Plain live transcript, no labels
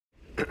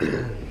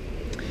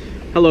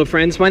Hello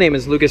friends, my name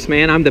is Lucas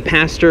Mann. I'm the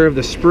pastor of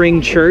the Spring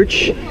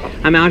Church.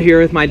 I'm out here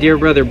with my dear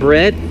brother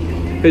Brett,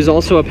 who's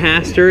also a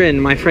pastor,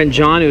 and my friend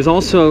John, who's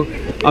also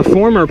a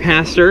former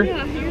pastor.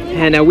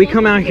 And we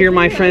come out here,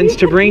 my friends,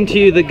 to bring to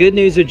you the good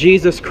news of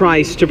Jesus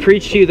Christ, to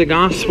preach to you the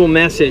gospel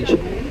message.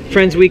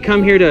 Friends, we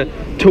come here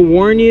to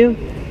warn you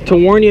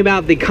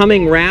about the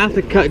coming wrath,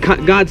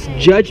 God's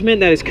judgment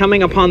that is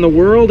coming upon the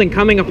world and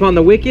coming upon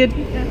the wicked,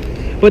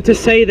 but to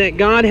say that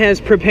God has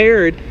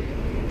prepared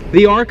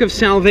the ark of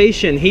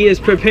salvation. He has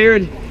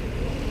prepared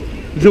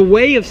the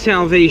way of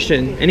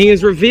salvation, and He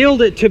has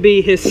revealed it to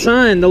be His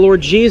Son, the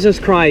Lord Jesus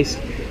Christ.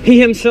 He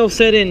Himself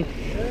said in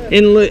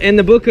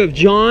the book of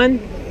John,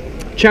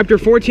 chapter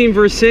 14,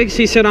 verse 6,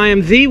 He said, "I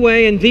am the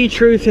way and the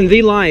truth and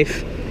the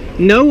life.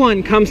 No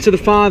one comes to the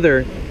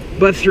Father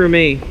but through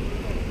me."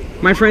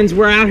 My friends,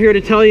 we're out here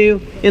to tell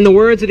you, in the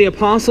words of the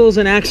apostles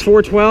in Acts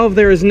 4:12,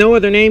 there is no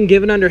other name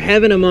given under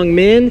heaven among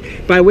men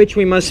by which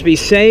we must be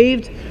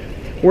saved.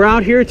 We're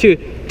out here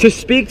to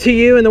speak to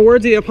you in the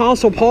words of the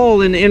Apostle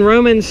Paul in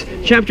Romans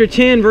chapter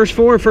 10, verse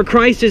 4, "For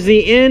Christ is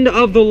the end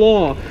of the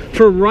law,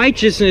 for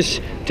righteousness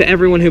to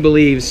everyone who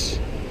believes."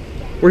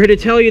 We're here to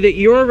tell you that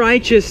your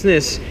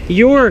righteousness,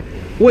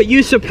 what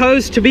you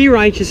suppose to be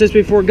righteousness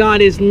before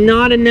God is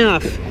not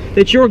enough,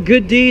 that your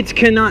good deeds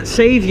cannot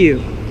save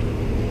you,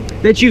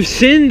 that you've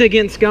sinned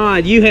against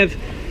God, you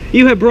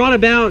have brought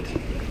about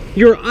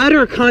your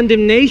utter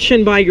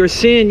condemnation by your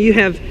sin, you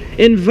have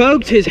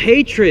invoked His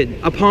hatred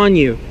upon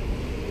you.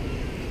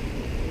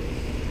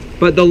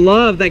 But the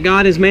love that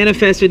God has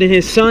manifested in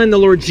His Son, the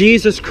Lord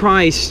Jesus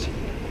Christ,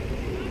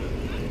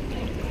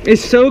 is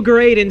so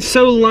great and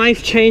so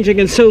life-changing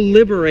and so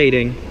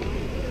liberating.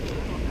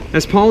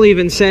 As Paul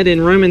even said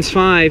in Romans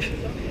 5,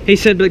 he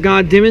said, "But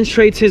God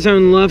demonstrates His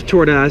own love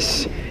toward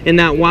us, in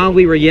that while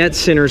we were yet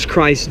sinners,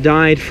 Christ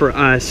died for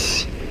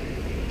us."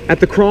 At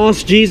the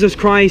cross, Jesus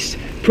Christ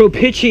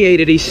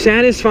propitiated. He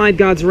satisfied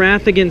God's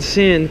wrath against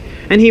sin,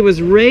 and He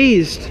was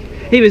raised.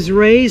 He was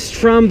raised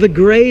from the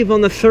grave on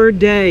the third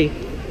day.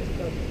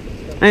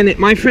 And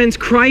my friends,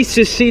 Christ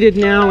is seated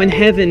now in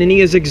heaven, and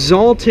He is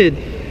exalted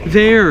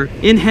there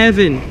in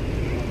heaven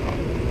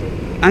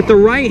at the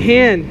right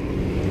hand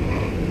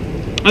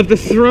of the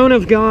throne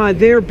of God.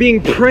 They're being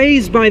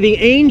praised by the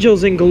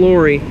angels in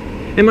glory.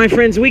 And my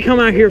friends, we come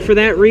out here for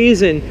that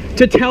reason,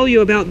 to tell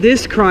you about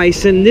this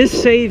Christ and this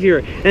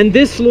Savior and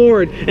this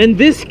Lord and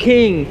this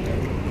King.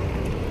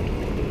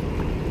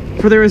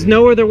 For there is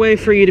no other way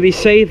for you to be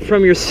saved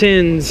from your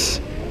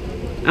sins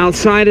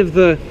outside of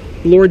the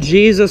Lord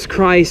Jesus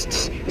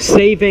Christ's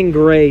saving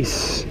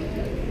grace.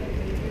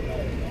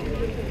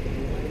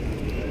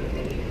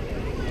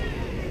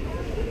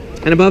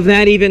 And above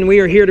that even, we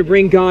are here to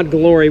bring God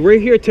glory. We're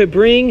here to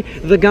bring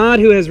the God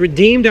who has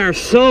redeemed our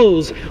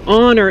souls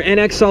honor and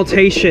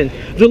exaltation.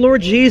 The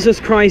Lord Jesus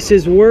Christ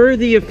is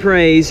worthy of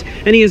praise,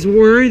 and He is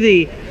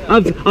worthy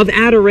of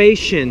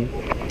adoration.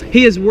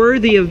 He is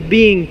worthy of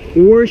being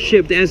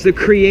worshipped as the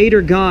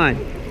Creator God.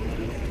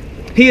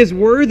 He is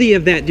worthy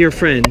of that, dear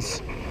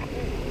friends.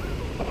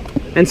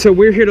 And so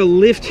we're here to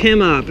lift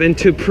Him up and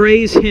to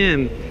praise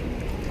Him.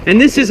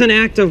 And this is an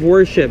act of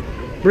worship,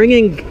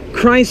 bringing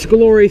Christ's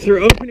glory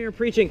through open-air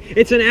preaching.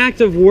 It's an act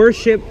of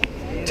worship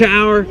to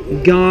our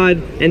God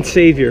and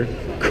Savior,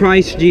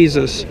 Christ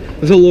Jesus,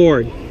 the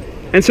Lord.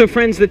 And so,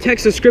 friends, the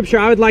text of Scripture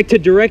I would like to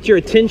direct your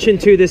attention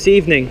to this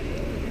evening,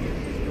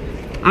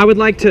 I would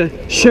like to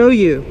show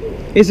you,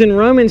 is in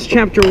Romans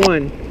chapter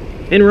 1.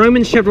 In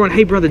Romans chapter 1,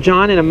 hey, Brother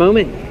John, in a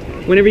moment,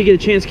 whenever you get a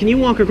chance, can you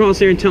walk across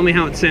there and tell me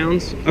how it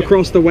sounds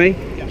across the way?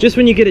 Just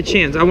when you get a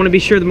chance. I want to be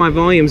sure that my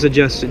volume's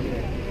adjusted.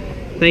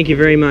 Thank you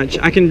very much.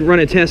 I can run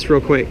a test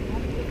real quick.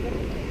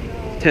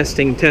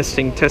 Testing.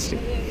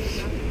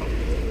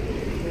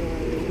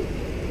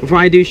 Before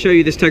I do show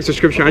you this text of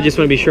Scripture, I just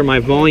want to be sure my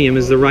volume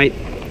is the right.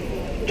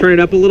 Turn it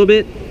up a little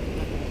bit.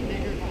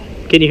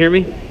 Can you hear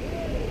me?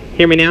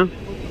 Hear me now?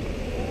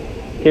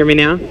 Hear me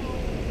now?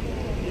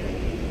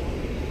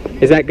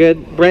 Is that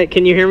good? Brett,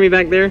 can you hear me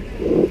back there?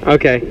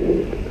 Okay.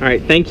 All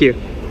right, thank you.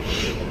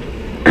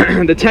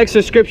 The text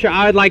of Scripture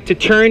I would like to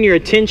turn your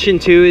attention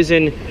to is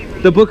in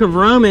the book of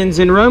Romans.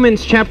 In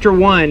Romans chapter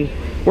 1,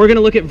 we're going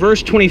to look at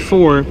verse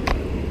 24.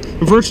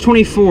 Verse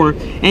 24,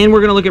 and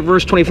we're going to look at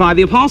verse 25.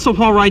 The Apostle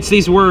Paul writes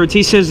these words.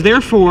 He says,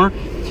 "Therefore,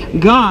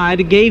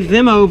 God gave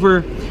them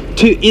over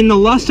in the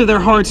lust of their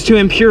hearts to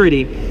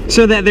impurity,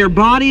 so that their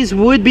bodies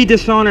would be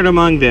dishonored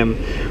among them.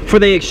 For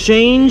they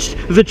exchanged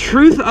the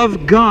truth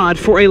of God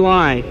for a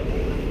lie,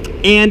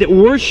 and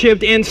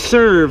worshipped and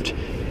served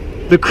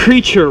the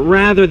creature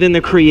rather than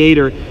the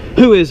Creator,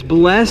 who is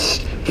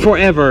blessed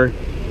forever.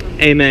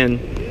 Amen."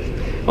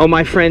 Oh,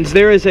 my friends,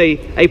 there is a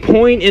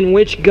point in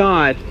which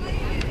God,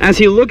 as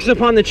He looks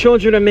upon the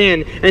children of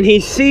men, and He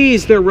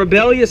sees their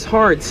rebellious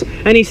hearts,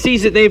 and He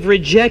sees that they've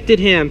rejected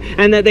Him,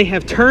 and that they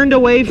have turned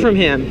away from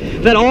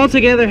Him, that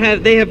altogether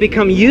they have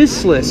become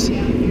useless,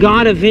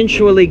 God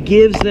eventually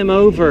gives them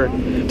over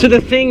to the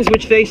things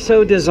which they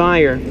so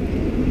desire.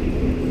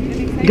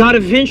 God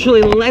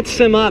eventually lets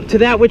them up to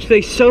that which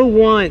they so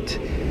want.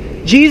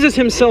 Jesus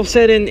himself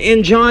said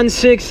in John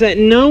 6 that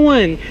no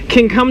one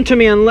can come to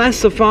me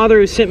unless the Father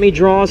who sent me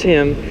draws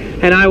him,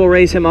 and I will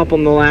raise him up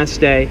on the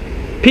last day.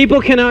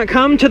 People cannot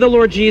come to the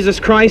Lord Jesus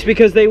Christ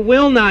because they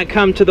will not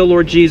come to the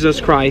Lord Jesus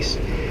Christ.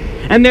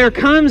 And there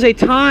comes a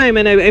time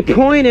and a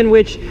point in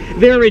which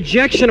their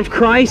rejection of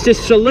Christ is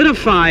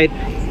solidified.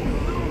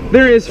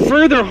 There is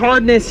further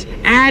hardness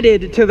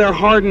added to their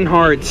hardened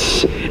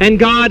hearts, and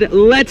God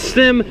lets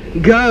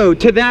them go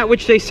to that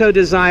which they so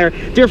desire.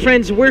 Dear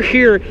friends, we're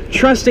here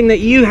trusting that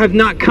you have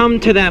not come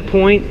to that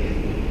point.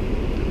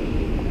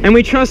 And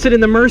we trust that in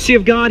the mercy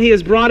of God, He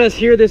has brought us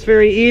here this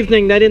very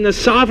evening, that in the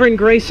sovereign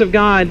grace of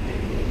God,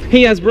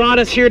 He has brought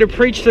us here to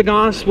preach the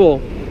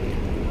gospel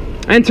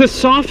and to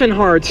soften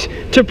hearts,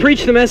 to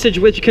preach the message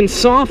which can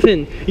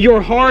soften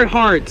your hard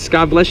hearts.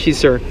 God bless you,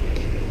 sir.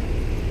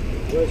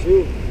 Bless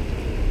you.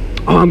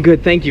 Oh, I'm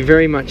good. Thank you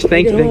very much.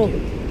 Thank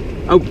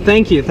you. Oh,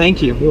 thank you.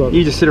 Thank you.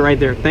 You just sit right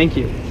there. Thank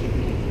you.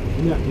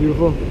 Isn't that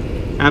beautiful?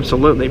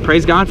 Absolutely.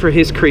 Praise God for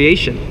His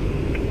creation.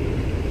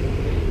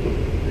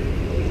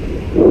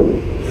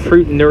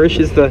 Fruit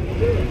nourishes the...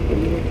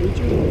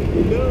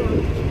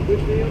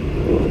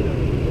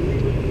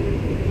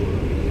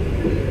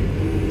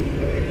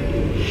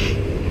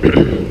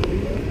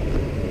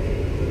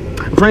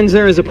 Friends,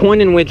 there is a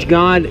point in which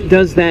God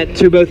does that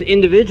to both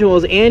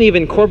individuals and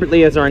even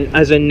corporately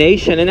as a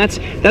nation, and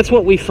that's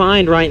what we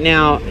find right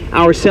now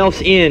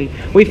ourselves in.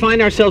 We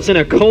find ourselves in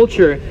a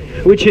culture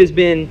which has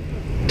been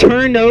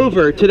turned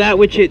over to that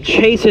which it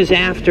chases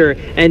after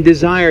and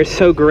desires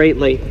so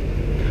greatly.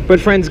 But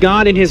friends,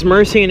 God in His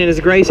mercy and in His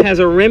grace has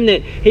a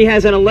remnant. He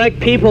has an elect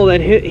people that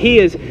He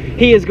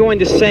is going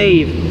to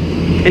save,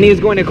 and He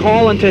is going to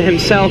call unto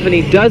Himself, and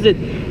He does it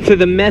through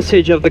the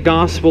message of the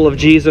gospel of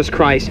Jesus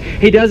Christ.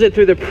 He does it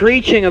through the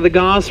preaching of the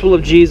gospel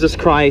of Jesus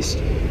Christ.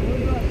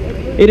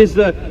 It is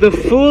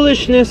the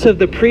foolishness of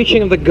the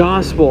preaching of the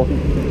gospel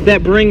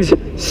that brings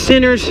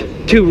sinners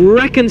to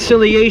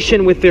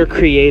reconciliation with their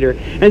Creator.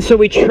 And so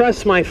we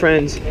trust, my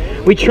friends,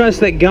 we trust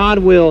that God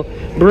will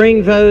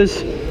bring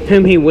those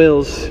whom He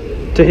wills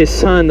to His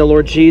Son, the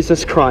Lord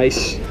Jesus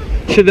Christ,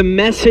 to the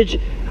message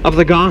of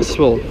the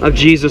gospel of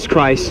Jesus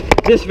Christ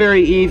this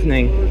very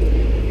evening.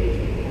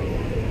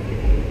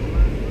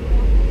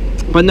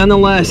 But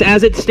nonetheless,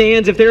 as it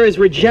stands, if there is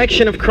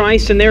rejection of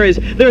Christ and there is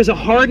a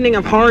hardening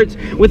of hearts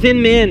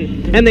within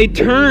men, and they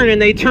turn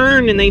and they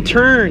turn and they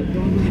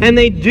turn, and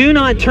they do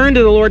not turn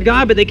to the Lord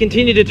God, but they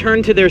continue to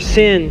turn to their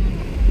sin,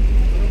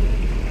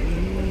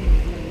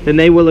 then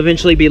they will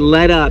eventually be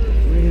led up.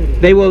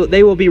 They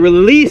will be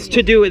released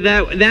to do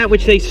that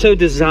which they so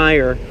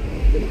desire.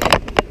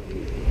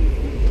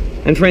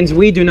 And friends,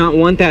 we do not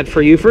want that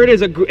for you, for it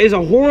is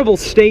a horrible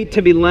state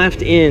to be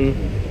left in,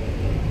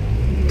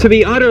 to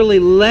be utterly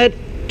led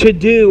to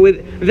do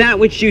with that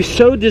which you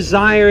so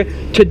desire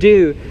to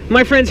do.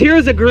 My friends, here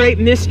is a great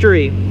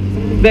mystery,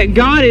 that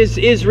God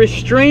is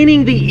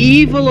restraining the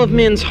evil of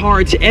men's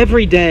hearts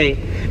every day.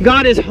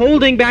 God is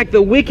holding back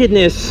the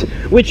wickedness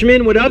which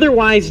men would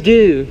otherwise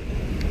do.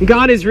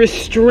 God is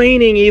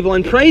restraining evil,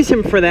 and praise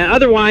Him for that.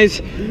 Otherwise,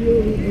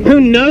 who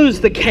knows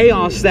the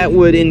chaos that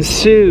would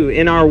ensue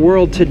in our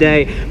world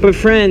today. But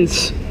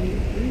friends,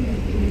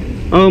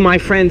 oh my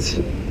friends,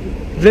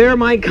 there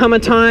might come a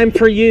time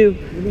for you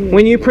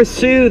when you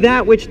pursue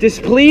that which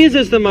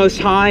displeases the Most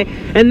High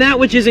and that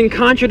which is in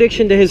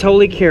contradiction to His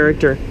holy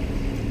character.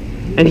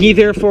 And He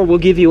therefore will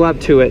give you up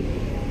to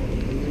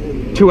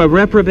it, to a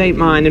reprobate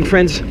mind. And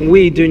friends,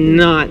 we do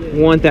not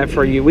want that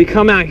for you. We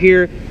come out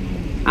here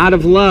out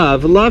of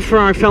love for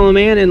our fellow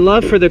man, and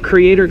love for the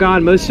Creator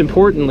God, most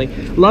importantly.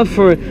 Love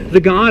for the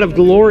God of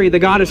glory, the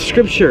God of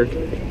Scripture.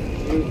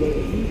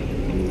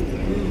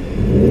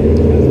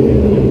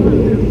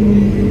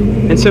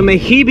 And so may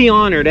He be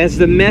honored as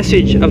the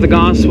message of the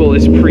gospel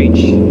is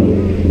preached.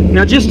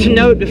 Now, just to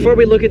note, before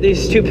we look at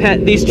these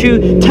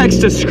two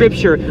texts of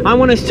Scripture, I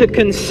want us to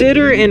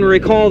consider and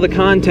recall the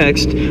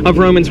context of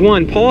Romans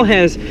 1. Paul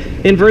has,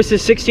 in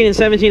verses 16 and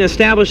 17,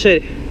 established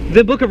that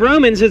the book of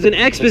Romans is an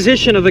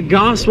exposition of the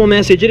gospel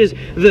message. It is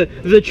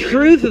the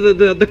truth,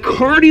 the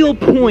cardinal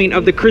point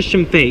of the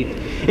Christian faith.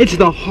 It's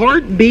the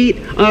heartbeat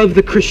of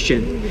the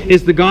Christian,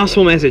 is the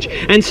gospel message.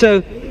 And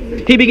so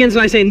he begins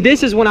by saying,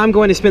 this is what I'm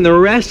going to spend the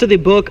rest of the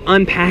book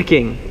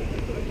unpacking.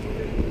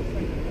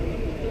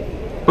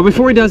 But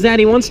before he does that,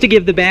 he wants to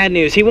give the bad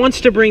news. He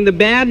wants to bring the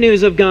bad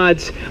news of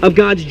God's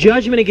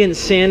judgment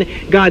against sin,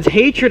 God's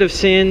hatred of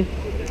sin,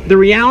 the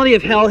reality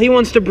of hell. He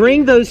wants to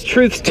bring those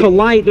truths to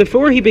light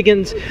before he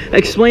begins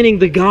explaining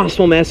the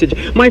gospel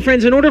message. My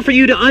friends, in order for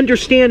you to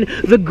understand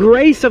the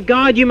grace of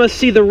God, you must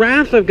see the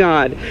wrath of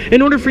God.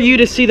 In order for you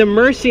to see the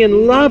mercy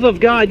and love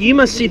of God, you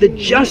must see the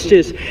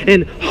justice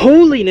and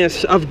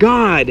holiness of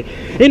God.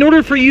 In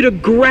order for you to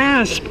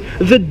grasp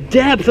the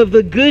depth of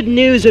the good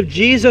news of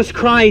Jesus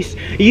Christ,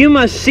 you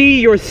must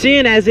see your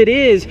sin as it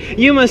is.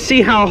 You must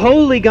see how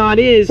holy God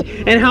is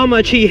and how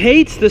much He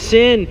hates the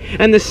sin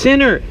and the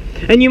sinner.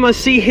 And you must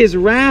see His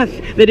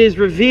wrath that is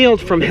revealed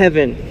from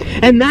heaven.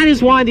 And that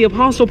is why the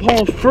Apostle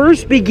Paul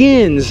first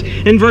begins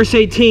in verse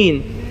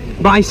 18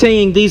 by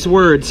saying these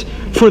words,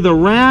 "For the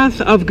wrath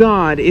of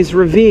God is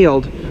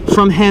revealed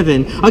from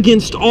heaven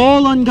against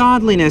all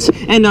ungodliness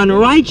and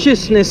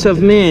unrighteousness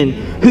of men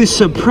who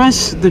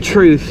suppress the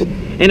truth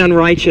in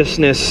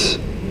unrighteousness."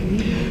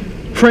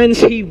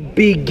 Friends, he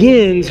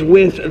begins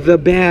with the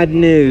bad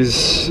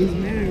news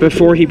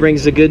before he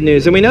brings the good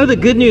news. And we know the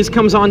good news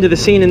comes onto the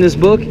scene in this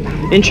book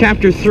in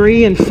chapter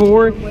 3 and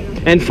 4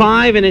 and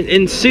 5, and it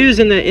ensues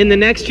in the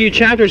next few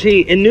chapters.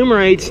 He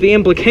enumerates the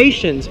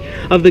implications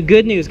of the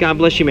good news. God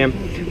bless you, ma'am.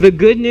 The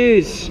good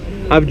news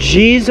of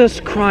Jesus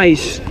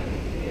Christ.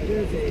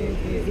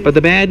 But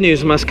the bad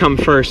news must come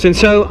first. And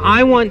so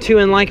I want to,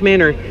 in like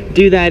manner,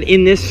 do that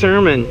in this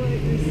sermon.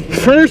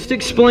 First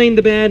explain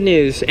the bad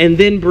news and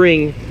then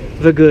bring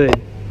the good.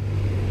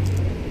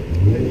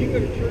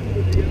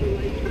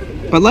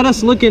 But let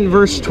us look in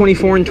verse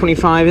 24 and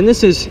 25. And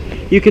this is,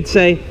 you could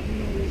say,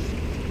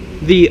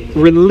 the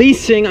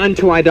releasing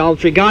unto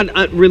idolatry. God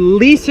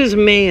releases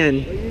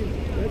man.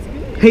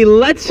 He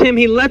lets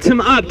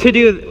him up to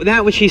do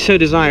that which he so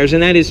desires,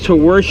 and that is to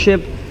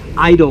worship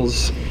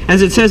idols.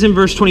 As it says in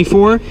verse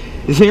 24,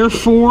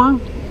 "Therefore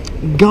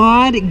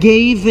God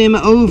gave them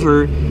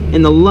over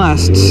in the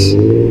lusts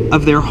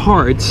of their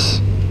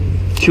hearts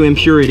to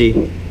impurity."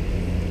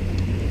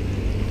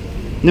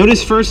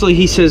 Notice firstly,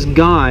 he says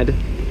God.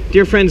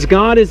 Dear friends,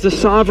 God is the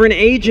sovereign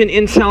agent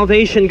in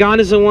salvation. God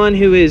is the one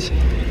who is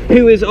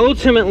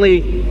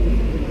ultimately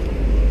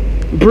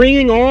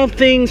bringing all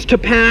things to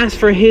pass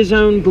for his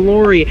own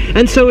glory.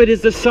 And so it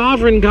is the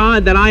sovereign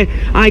God that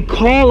I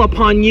call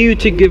upon you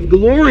to give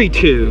glory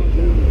to,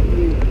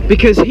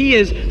 because he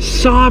is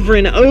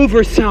sovereign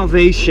over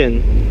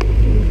salvation.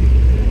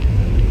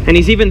 And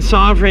he's even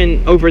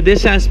sovereign over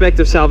this aspect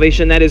of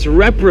salvation, that is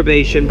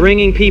reprobation,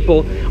 bringing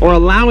people, or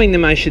allowing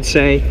them, I should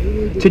say,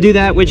 to do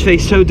that which they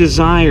so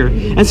desire.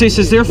 And so he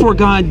says, therefore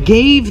God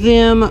gave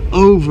them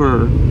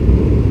over.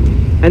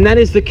 And that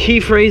is the key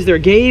phrase there,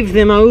 gave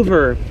them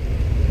over.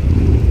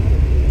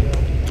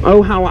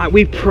 Oh, how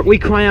we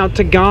cry out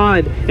to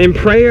God in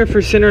prayer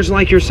for sinners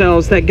like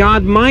yourselves, that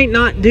God might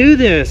not do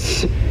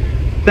this,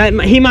 that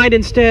he might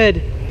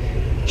instead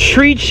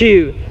treat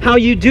you how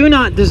you do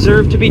not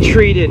deserve to be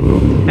treated,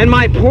 and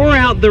might pour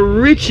out the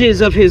riches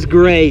of his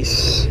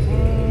grace,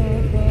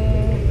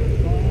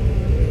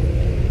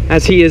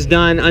 as he has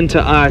done unto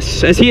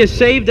us. As he has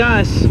saved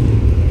us,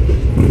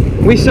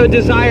 we so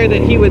desire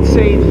that he would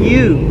save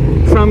you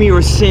from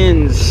your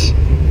sins.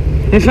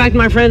 In fact,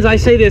 my friends, I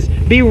say this,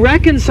 be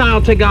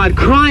reconciled to God.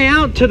 Cry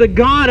out to the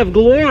God of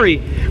glory.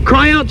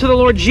 Cry out to the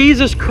Lord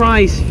Jesus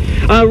Christ.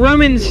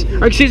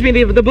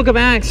 The book of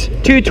Acts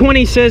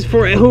 2:20 says,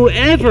 "For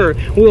whoever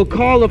will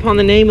call upon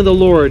the name of the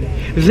Lord,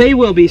 they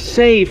will be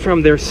saved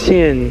from their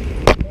sin."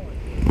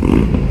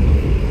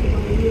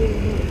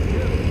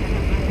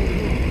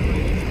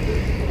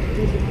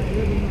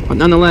 But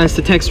nonetheless,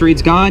 the text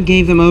reads, God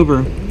gave them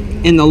over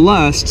in the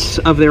lusts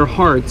of their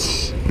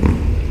hearts.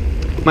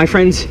 My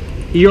friends,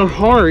 your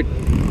heart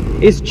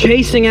is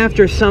chasing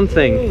after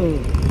something.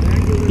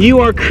 You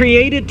are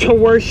created to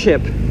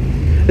worship.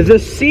 The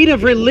seed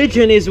of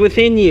religion is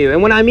within you.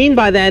 And what I mean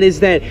by that is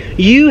that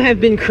you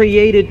have been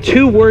created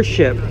to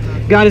worship.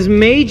 God has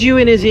made you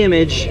in his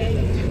image,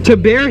 to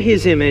bear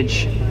his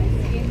image.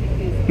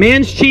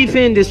 Man's chief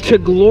end is to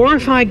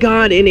glorify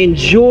God and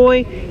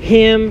enjoy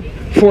him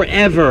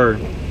forever.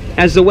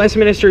 As the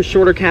Westminster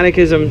Shorter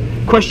Catechism,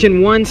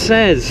 question 1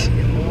 says.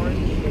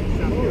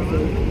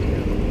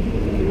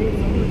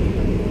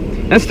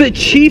 That's the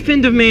chief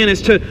end of man,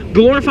 is to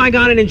glorify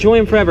God and enjoy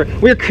him forever.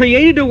 We're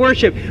created to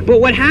worship. But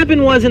what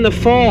happened was in the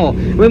fall,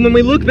 when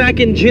we look back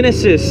in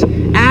Genesis,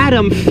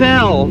 Adam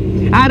fell.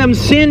 Adam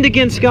sinned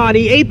against God.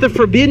 He ate the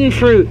forbidden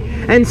fruit.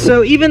 And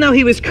so even though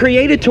he was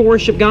created to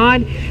worship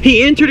God,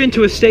 he entered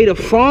into a state of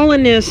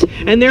fallenness,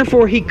 and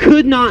therefore he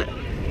could not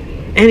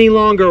any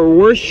longer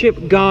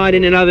worship God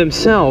in and of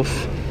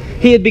himself.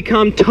 He had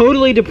become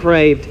totally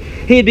depraved.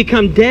 He had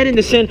become dead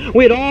into sin.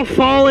 We had all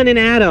fallen in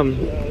Adam.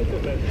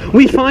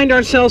 We find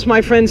ourselves,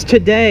 my friends,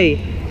 today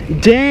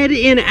dead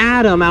in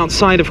Adam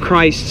outside of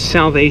Christ's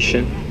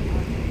salvation.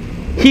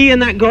 He in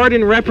that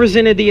garden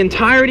represented the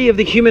entirety of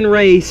the human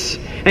race,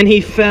 and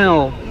he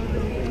fell.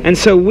 And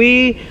so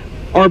we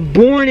are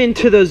born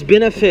into those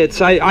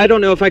benefits. I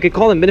don't know if I could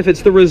call them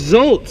benefits, the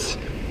results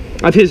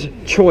of his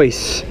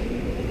choice.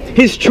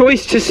 His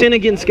choice to sin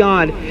against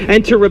God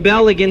and to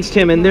rebel against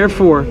him, and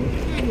therefore,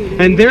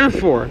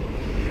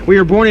 we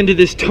are born into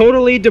this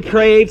totally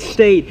depraved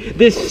state,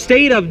 this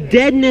state of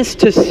deadness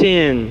to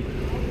sin.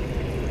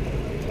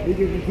 You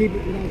can keep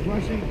it without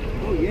question?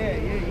 Oh, yeah.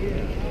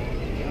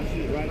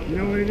 You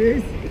know what it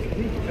is?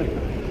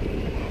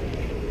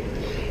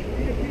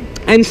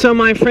 And so,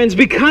 my friends,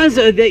 because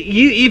of that,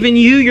 even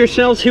you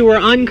yourselves who are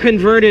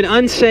unconverted,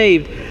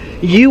 unsaved,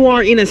 you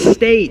are in a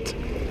state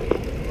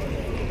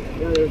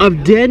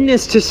of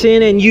deadness to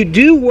sin, and you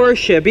do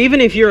worship.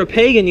 Even if you're a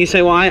pagan, you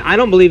say, well, I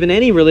don't believe in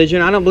any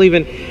religion, I don't believe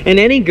in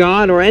any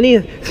God or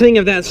anything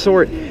of that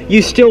sort.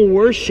 You still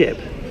worship.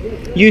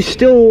 You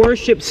still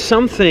worship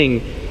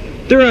something.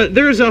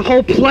 There's a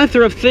whole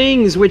plethora of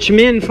things which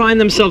men find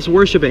themselves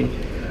worshiping.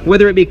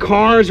 whether it be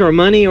cars or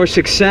money or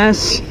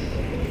success,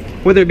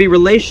 whether it be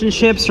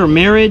relationships or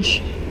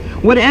marriage,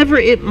 whatever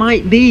it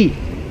might be.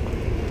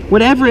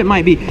 Whatever it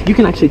might be. You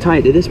can actually tie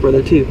it to this,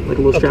 brother, too. Like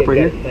a little strap right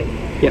here.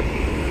 Yep.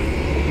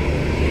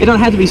 It don't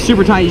have to be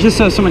super tight. Just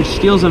so if someone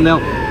steals them,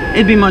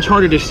 it'd be much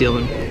harder to steal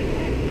them.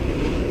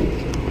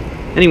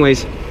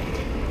 Anyways.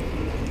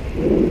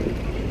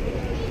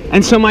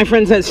 And so, my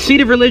friends, that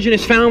seed of religion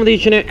is found with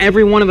each and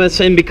every one of us.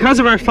 And because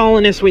of our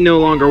fallenness, we no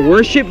longer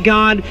worship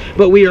God,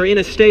 but we are in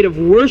a state of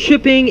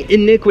worshiping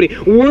iniquity,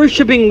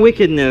 worshiping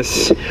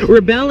wickedness,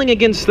 rebelling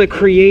against the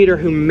Creator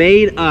who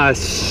made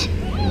us.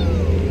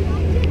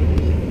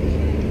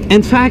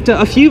 In fact,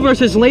 a few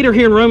verses later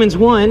here in Romans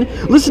 1,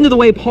 listen to the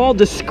way Paul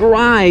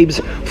describes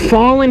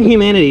fallen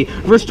humanity.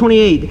 Verse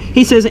 28,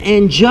 he says,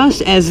 "And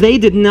just as they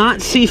did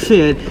not see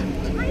fit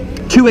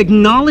to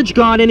acknowledge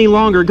God any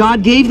longer,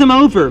 God gave them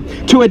over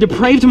to a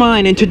depraved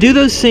mind and to do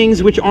those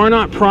things which are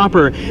not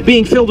proper,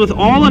 being filled with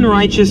all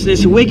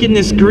unrighteousness,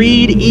 wickedness,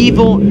 greed,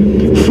 evil,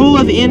 full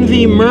of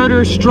envy,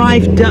 murder,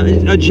 strife,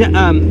 deceit,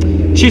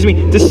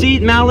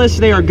 malice.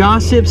 They are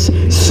gossips,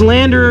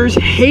 slanderers,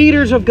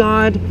 haters of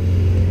God,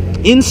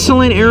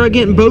 insolent,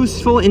 arrogant,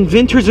 boastful,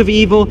 inventors of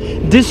evil,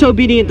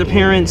 disobedient to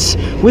parents,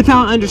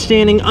 without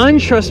understanding,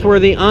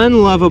 untrustworthy,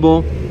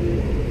 unlovable,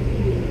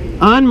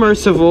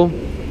 unmerciful.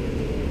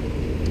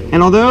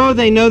 And although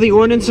they know the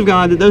ordinance of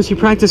God, that those who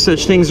practice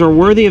such things are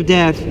worthy of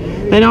death,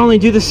 they not only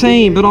do the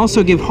same, but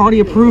also give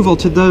hearty approval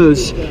to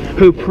those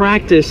who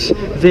practice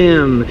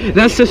them."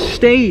 That's the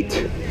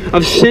state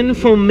of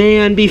sinful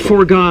man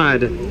before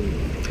God.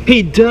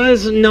 He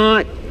does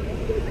not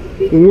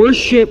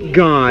worship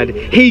God.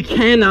 He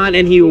cannot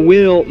and he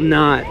will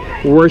not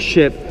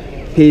worship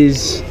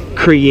his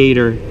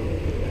Creator.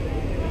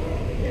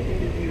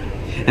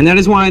 And that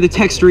is why the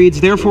text reads,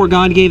 "Therefore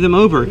God gave them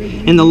over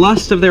in the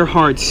lust of their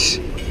hearts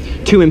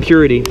to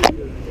impurity."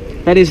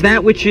 That is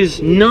that which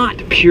is not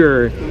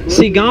pure.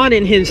 See, God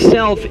in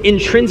himself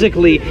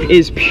intrinsically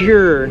is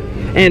pure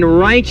and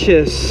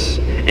righteous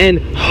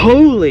and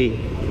holy.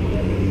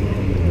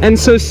 And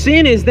so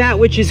sin is that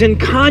which is in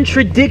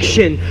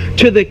contradiction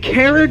to the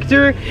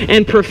character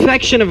and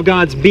perfection of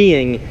God's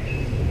being.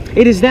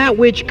 It is that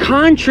which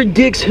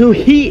contradicts who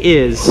he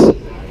is.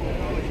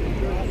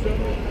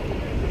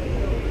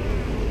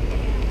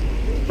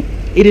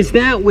 It is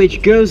that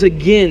which goes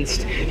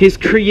against his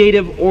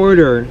creative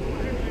order.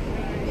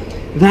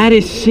 That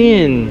is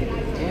sin.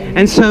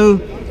 And so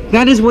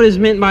that is what is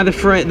meant by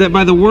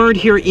the word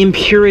here,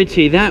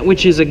 impurity. That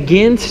which is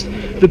against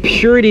the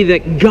purity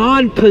that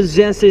God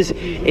possesses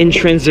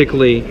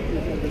intrinsically.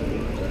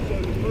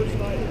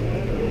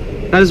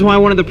 That is why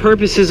one of the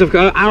purposes of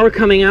our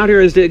coming out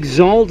here is to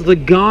exalt the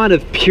God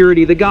of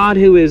purity, the God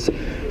who is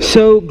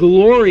so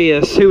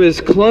glorious, who is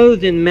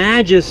clothed in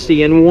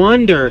majesty and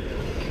wonder.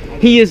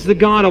 He is the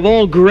God of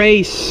all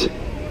grace.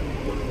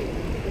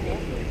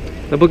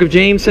 The book of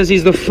James says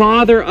he's the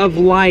Father of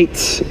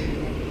lights.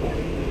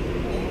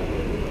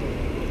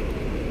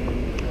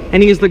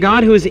 And he is the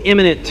God who is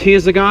immanent. He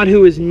is the God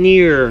who is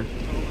near.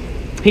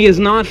 He is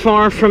not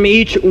far from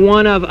each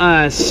one of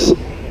us.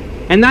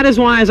 And that is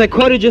why, as I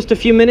quoted just a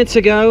few minutes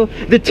ago,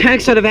 the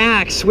text out of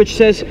Acts, which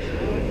says,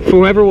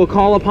 "Whoever will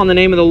call upon the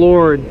name of the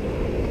Lord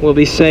will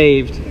be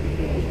saved."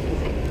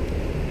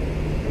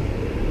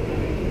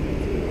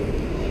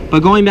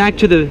 But going back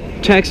to the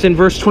text in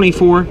verse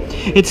 24,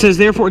 it says,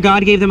 "Therefore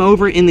God gave them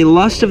over in the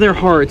lust of their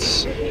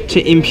hearts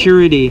to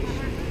impurity."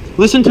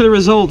 Listen to the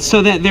results,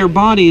 "so that their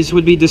bodies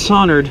would be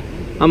dishonored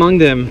among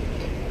them."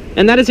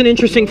 And that is an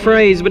interesting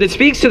phrase, but it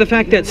speaks to the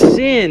fact that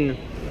sin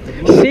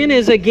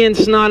is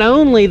against not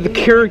only the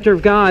character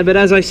of God, but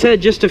as I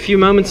said just a few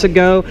moments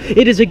ago,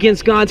 it is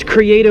against God's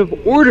creative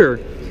order.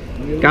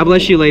 God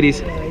bless you,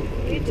 ladies.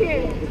 You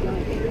too.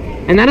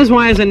 And that is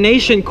why as a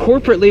nation,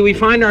 corporately, we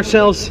find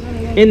ourselves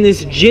in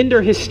this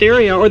gender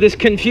hysteria, or this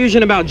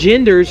confusion about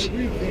genders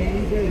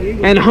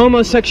and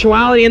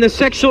homosexuality and the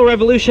sexual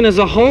revolution as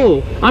a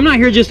whole. I'm not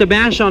here just to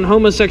bash on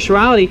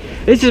homosexuality.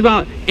 This is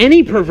about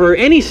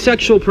any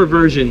sexual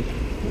perversion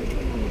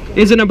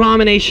is an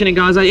abomination in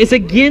God's eyes. It's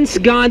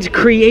against God's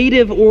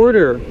creative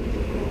order.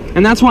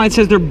 And that's why it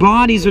says their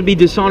bodies would be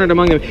dishonored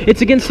among them.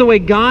 It's against the way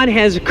God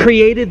has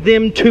created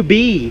them to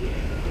be.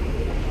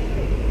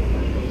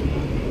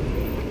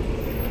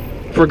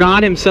 For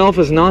God himself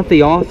is not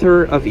the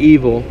author of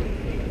evil.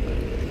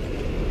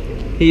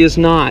 He is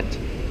not.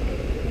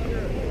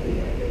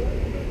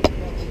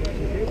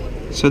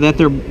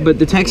 But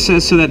the text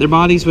says, so that their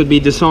bodies would be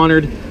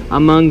dishonored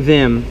among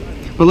them.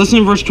 But listen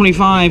to verse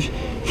 25.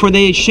 For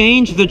they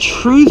exchanged the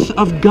truth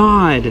of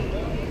God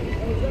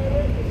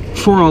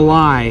for a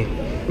lie.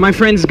 My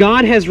friends,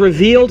 God has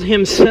revealed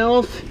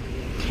himself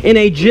in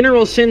a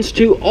general sense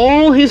to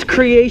all his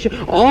creation.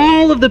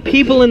 All of the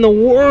people in the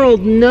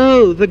world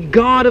know the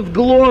God of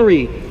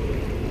glory.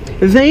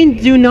 They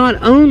do not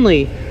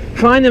only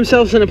find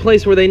themselves in a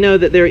place where they know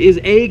that there is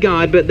a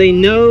God, but they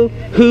know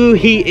who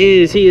He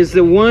is. He is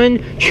the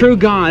one true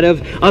God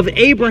of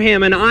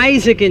Abraham and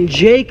Isaac and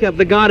Jacob,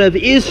 the God of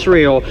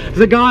Israel,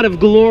 the God of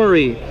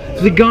glory,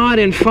 the God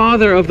and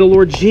Father of the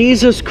Lord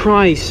Jesus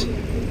Christ.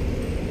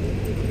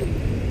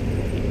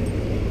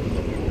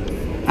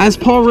 As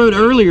Paul wrote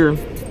earlier,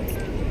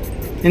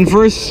 in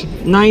verse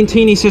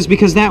 19, he says,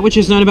 because that which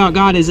is known about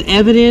God is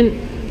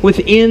evident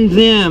within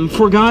them,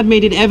 for God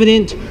made it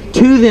evident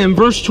to them.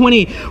 Verse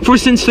 20, for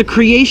since the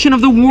creation of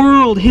the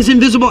world, His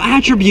invisible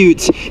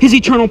attributes, His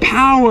eternal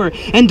power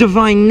and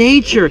divine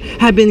nature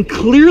have been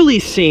clearly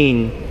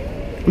seen,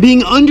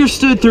 being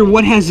understood through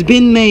what has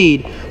been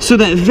made, so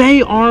that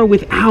they are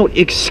without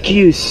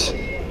excuse.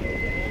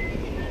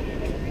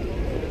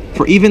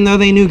 For even though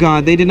they knew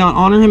God, they did not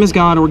honor Him as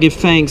God or give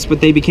thanks,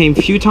 but they became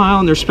futile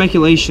in their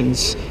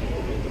speculations,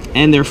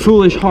 and their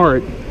foolish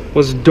heart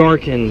was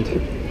darkened.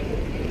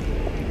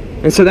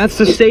 And so that's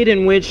the state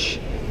in which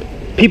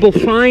people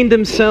find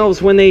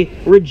themselves when they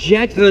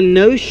reject the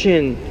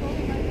notion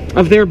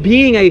of there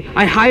being a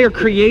higher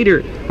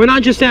creator. Well,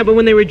 not just that, but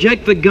when they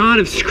reject the God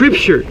of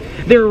Scripture,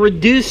 they're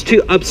reduced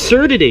to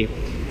absurdity.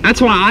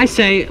 That's why I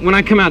say, when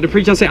I come out to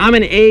preach, I'll say, I'm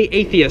an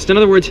atheist. In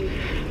other words,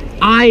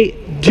 I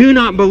do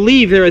not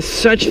believe there is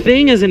such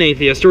thing as an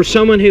atheist or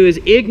someone who is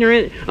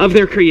ignorant of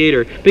their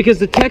Creator. Because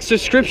the text of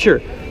Scripture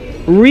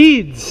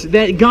reads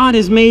that God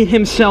has made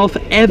Himself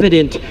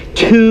evident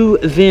to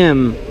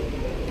them.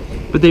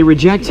 But they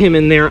reject Him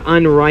in their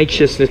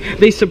unrighteousness.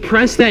 They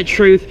suppress that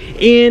truth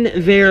in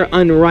their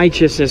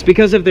unrighteousness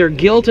because of their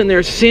guilt and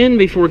their sin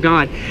before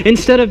God.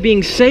 Instead of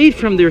being saved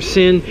from their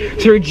sin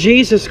through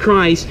Jesus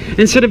Christ,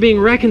 instead of being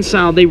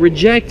reconciled, they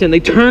reject and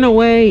they turn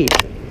away.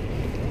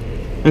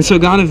 And so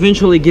God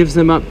eventually gives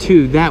them up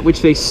to that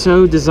which they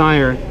so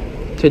desire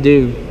to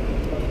do.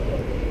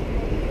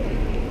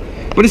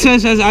 But it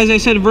says, as I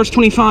said in verse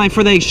 25,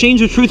 for they exchange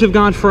the truth of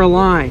God for a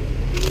lie.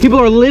 People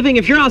are living,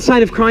 if you're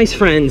outside of Christ,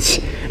 friends,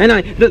 and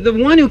the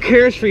one who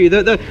cares for you,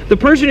 the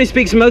person who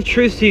speaks most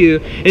truth to you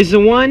is the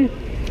one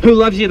who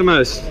loves you the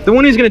most. The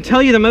one who's going to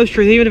tell you the most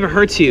truth, even if it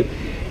hurts you.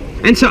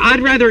 And so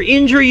I'd rather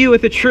injure you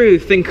with the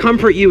truth than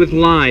comfort you with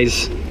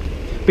lies.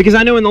 Because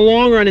I know in the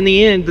long run, in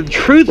the end, the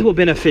truth will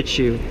benefit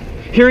you.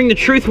 Hearing the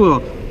truth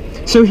will.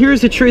 So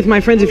here's the truth,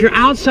 my friends. If you're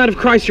outside of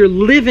Christ, you're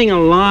living a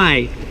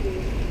lie.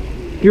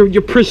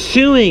 You're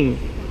pursuing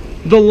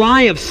the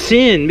lie of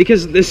sin,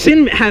 because the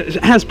sin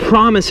has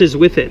promises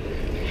with it.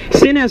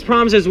 Sin has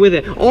promises with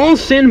it. All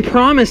sin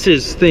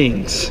promises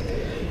things.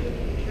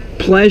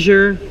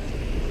 Pleasure,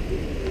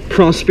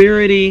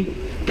 prosperity,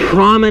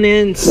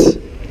 prominence,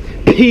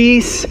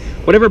 peace,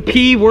 whatever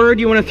P word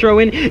you want to throw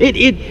in.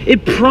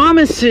 It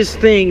promises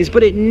things,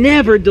 but it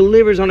never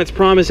delivers on its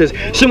promises.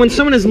 So when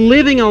someone is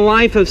living a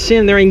life of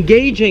sin, they're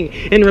engaging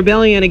in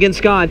rebellion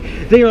against God.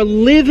 They are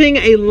living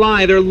a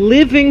lie.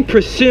 They're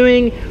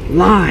pursuing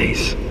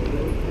lies.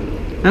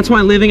 That's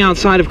why living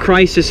outside of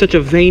Christ is such a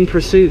vain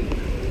pursuit.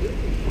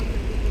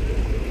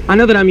 I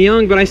know that I'm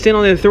young, but I stand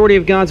on the authority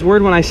of God's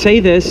Word when I say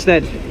this,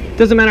 that it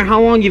doesn't matter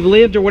how long you've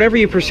lived or whatever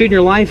you pursued in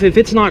your life, if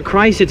it's not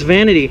Christ, it's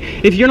vanity.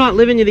 If you're not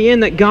living to the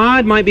end that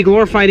God might be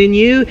glorified in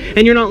you,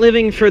 and you're not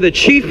living for the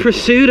chief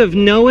pursuit of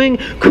knowing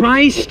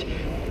Christ,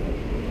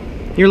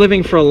 you're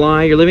living for a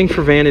lie, you're living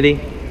for vanity.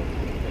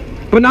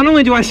 But not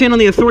only do I stand on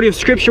the authority of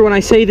Scripture when I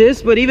say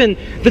this, but even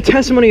the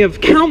testimony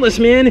of countless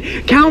men,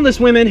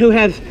 countless women who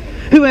have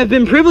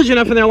been privileged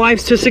enough in their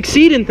lives to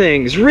succeed in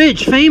things,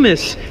 rich,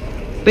 famous,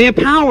 they have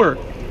power.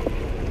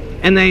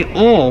 And they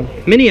all,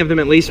 many of them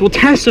at least, will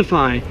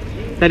testify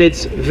that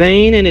it's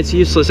vain and it's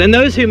useless. And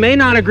those who may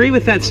not agree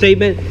with that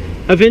statement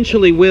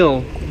eventually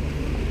will,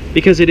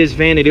 because it is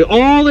vanity.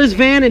 All is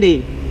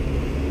vanity.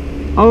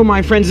 Oh,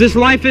 my friends, this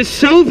life is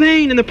so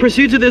vain, and the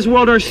pursuits of this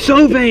world are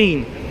so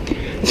vain.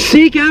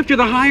 Seek after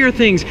the higher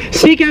things.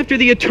 Seek after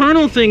the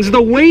eternal things,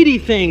 the weighty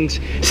things.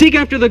 Seek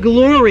after the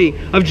glory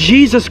of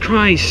Jesus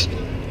Christ.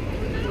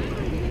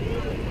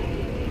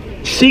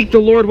 Seek the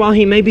Lord while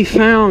He may be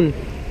found.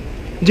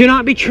 Do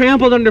not be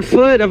trampled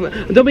underfoot.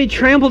 Don't be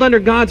trampled under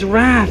God's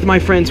wrath, my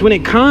friends, when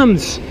it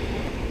comes.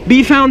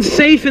 Be found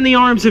safe in the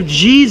arms of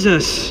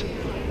Jesus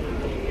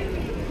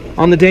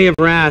on the day of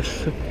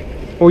wrath,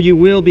 or you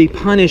will be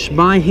punished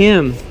by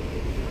Him.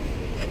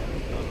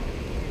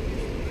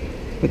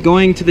 But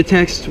going to the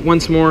text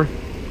once more,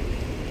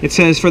 it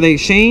says, for they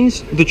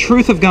exchanged the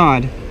truth of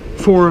God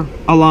for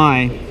a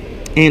lie,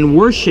 and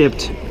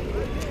worshipped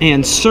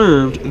and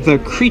served the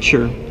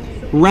creature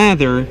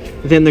rather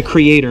than the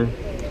Creator,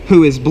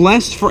 who is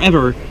blessed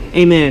forever.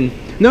 Amen.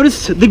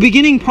 Notice the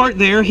beginning part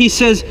there. He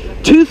says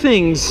two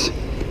things.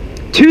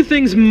 Two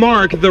things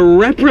mark the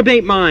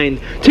reprobate mind.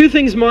 Two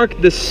things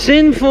mark the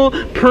sinful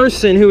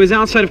person who is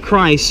outside of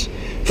Christ.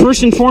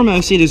 First and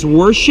foremost, it is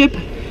worship.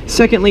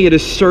 Secondly, it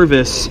is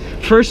service.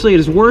 Firstly, it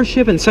is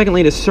worship, and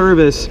secondly, it is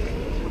service.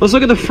 Let's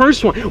look at the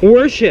first one.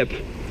 Worship.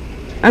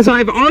 As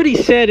I've already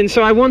said, and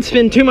so I won't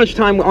spend too much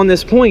time on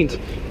this point.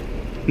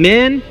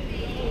 Men,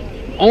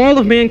 all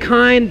of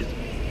mankind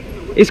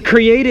is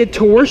created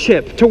to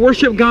worship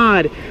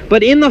God.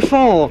 But in the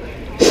fall,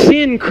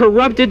 Sin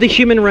corrupted the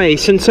human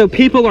race, and so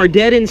people are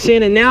dead in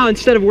sin, and now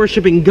instead of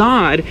worshiping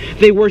God,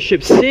 they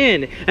worship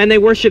sin, and they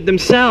worship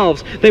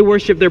themselves. They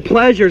worship their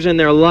pleasures and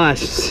their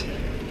lusts,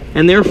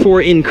 and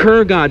therefore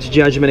incur God's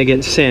judgment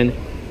against sin.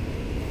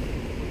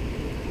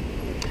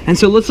 And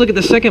so let's look at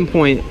the second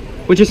point,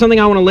 which is something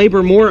I want to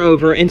labor more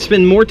over and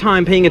spend more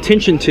time paying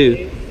attention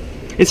to.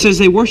 It says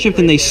they worshipped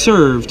and they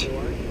served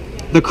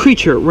the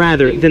creature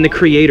rather than the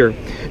Creator.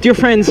 Dear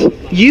friends,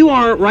 you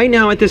are right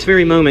now at this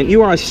very moment,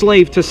 you are a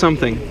slave to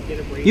something.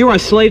 You are a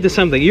slave to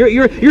something.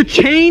 You're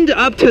chained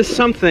up to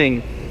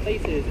something.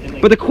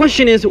 But the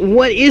question is,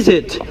 what is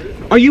it?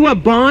 Are you a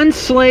bond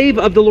slave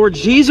of the Lord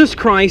Jesus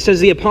Christ, as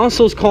the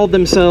apostles called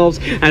themselves,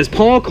 as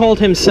Paul called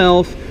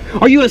himself?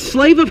 Are you a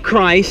slave of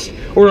Christ,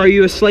 or are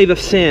you a slave of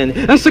sin?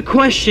 That's the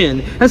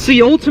question. That's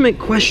the ultimate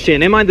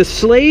question. Am I the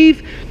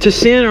slave to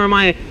sin, or am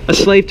I a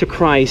slave to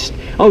Christ?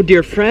 Oh,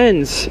 dear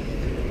friends,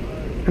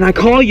 and I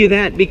call you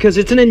that because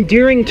it's an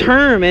endearing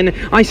term, and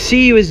I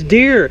see you as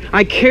dear.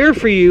 I care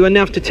for you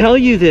enough to tell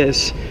you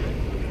this.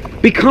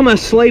 Become a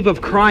slave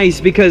of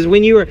Christ, because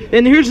when you are,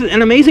 and here's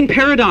an amazing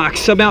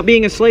paradox about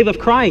being a slave of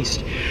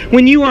Christ.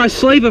 When you are a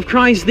slave of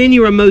Christ, then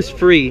you are most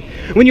free.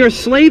 When you're a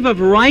slave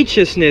of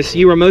righteousness,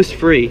 you are most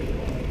free.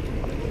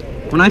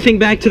 When I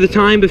think back to the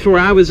time before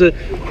I was a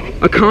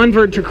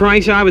convert to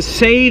Christ, I was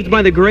saved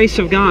by the grace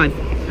of God.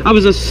 I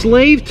was a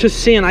slave to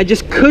sin. I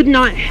just could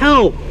not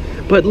help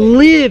but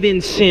live in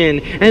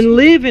sin and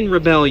live in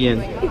rebellion.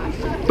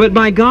 But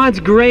by God's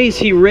grace,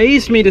 He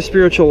raised me to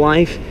spiritual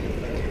life,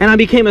 and I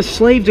became a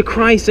slave to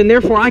Christ, and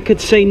therefore I could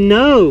say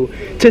no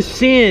to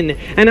sin,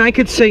 and I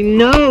could say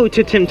no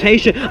to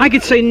temptation. I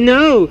could say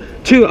no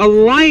to a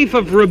life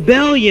of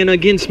rebellion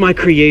against my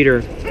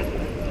Creator.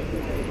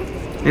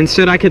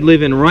 Instead, I could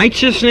live in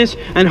righteousness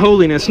and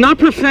holiness. Not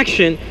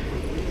perfection.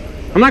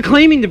 I'm not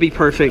claiming to be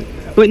perfect,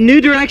 but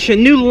new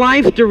direction, new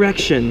life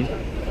direction.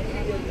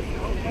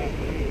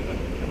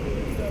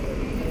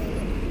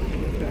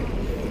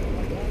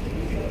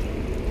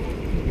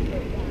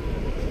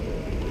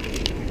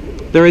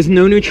 There is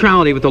no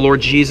neutrality with the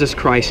Lord Jesus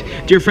Christ.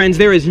 Dear friends,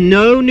 there is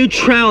no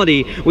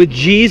neutrality with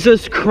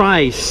Jesus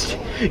Christ.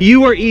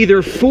 You are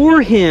either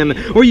for Him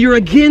or you're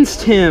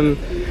against Him.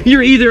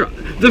 You're either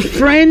the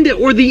friend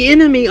or the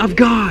enemy of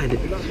God.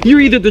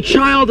 You're either the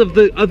child of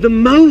the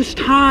Most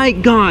High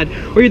God,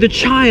 or you're the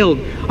child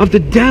of the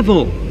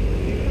devil.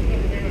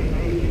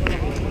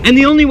 And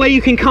the only way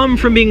you can come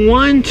from being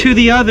one to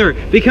the other,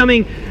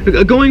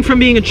 going from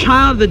being a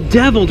child of the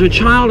devil to a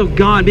child of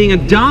God, being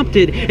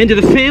adopted into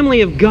the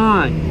family of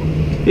God,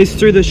 is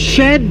through the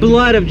shed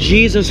blood of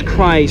Jesus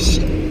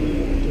Christ.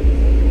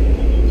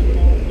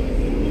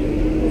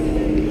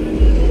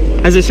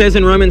 As it says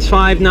in Romans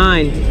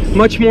 5:9,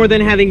 much more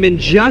than having been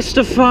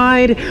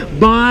justified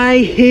by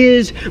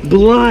His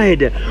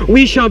blood,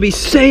 we shall be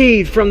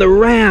saved from the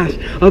wrath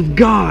of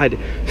God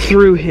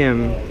through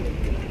Him.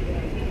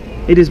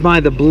 It is by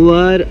the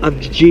blood of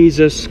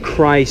Jesus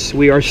Christ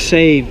we are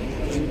saved.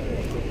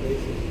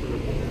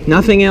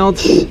 Nothing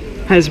else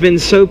has been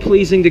so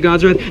pleasing to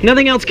God's wrath.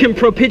 Nothing else can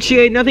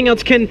propitiate, nothing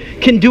else can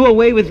do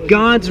away with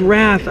God's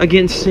wrath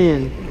against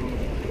sin.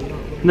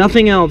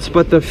 Nothing else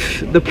but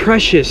the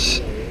precious,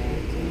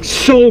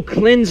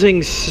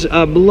 soul-cleansing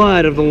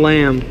blood of the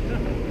Lamb.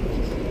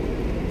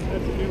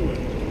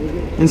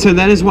 And so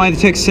that is why the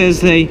text says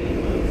they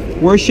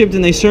worshipped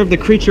and they served the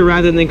creature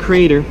rather than the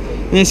Creator.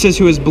 And it says,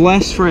 who is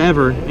blessed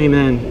forever.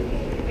 Amen.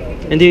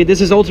 Indeed, this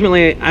is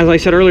ultimately, as I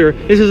said earlier,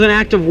 this is an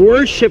act of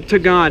worship to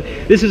God.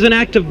 This is an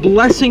act of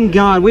blessing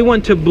God. We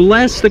want to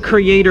bless the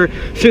Creator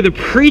through the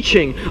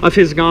preaching of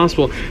His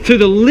gospel, through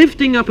the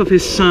lifting up of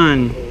His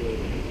Son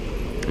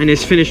and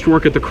His finished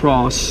work at the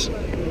cross.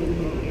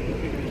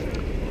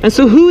 And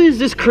so who is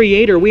this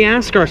Creator? We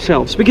ask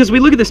ourselves, because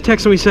we look at this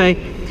text and we say,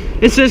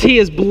 it says He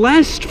is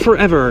blessed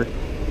forever.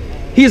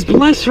 He is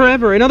blessed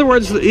forever. In other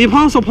words, the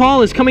Apostle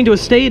Paul is coming to a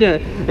state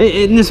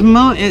in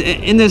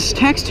this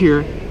text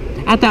here.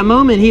 At that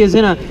moment, he is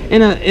in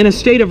a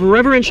state of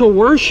reverential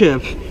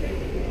worship.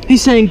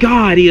 He's saying,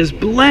 God, He is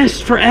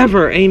blessed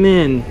forever.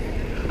 Amen.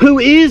 Who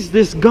is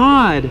this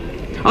God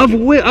of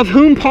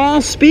whom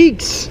Paul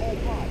speaks?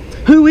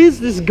 Who is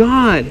this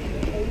God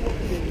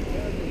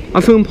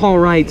of whom Paul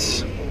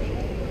writes?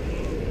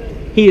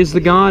 He is the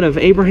God of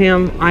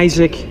Abraham,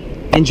 Isaac,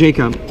 and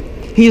Jacob.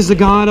 He is the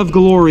God of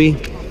glory.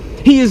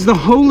 He is the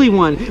Holy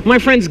One. My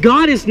friends,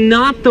 God is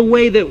not the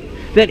way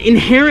that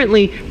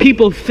inherently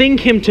people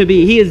think Him to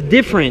be. He is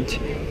different.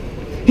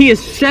 He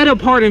is set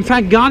apart. In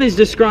fact, God is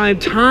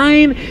described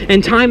time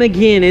and time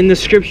again in the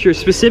Scripture,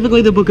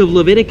 specifically the book of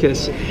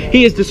Leviticus.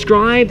 He is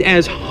described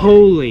as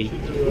holy.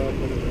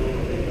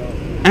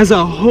 As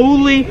a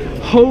holy,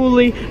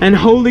 holy, and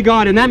holy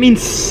God. And that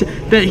means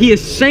that He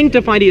is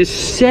sanctified. He is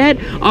set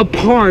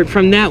apart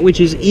from that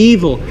which is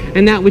evil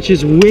and that which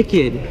is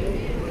wicked.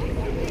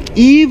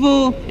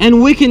 Evil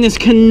and wickedness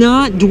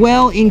cannot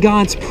dwell in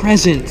God's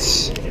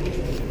presence.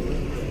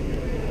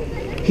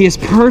 He is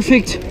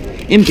perfect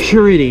in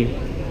purity.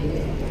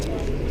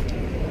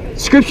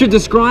 Scripture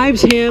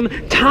describes him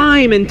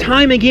time and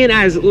time again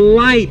as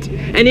light,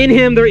 and in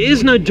him there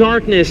is no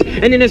darkness,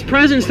 and in his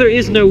presence there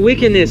is no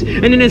wickedness,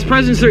 and in his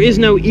presence there is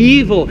no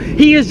evil.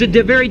 He is the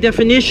very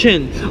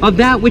definition of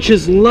that which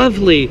is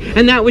lovely,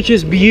 and that which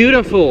is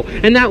beautiful,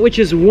 and that which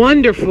is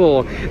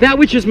wonderful, that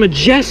which is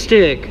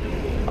majestic.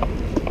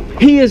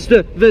 He is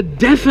the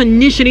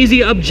definition, he's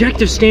the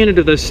objective standard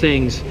of those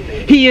things.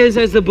 He is,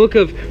 as the book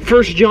of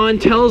 1 John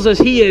tells us,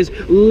 he is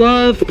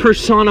love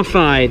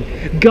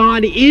personified.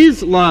 God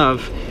is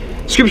love.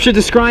 Scripture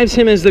describes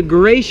him as the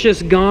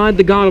gracious God,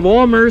 the God of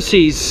all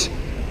mercies.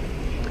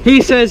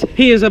 He says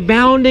he is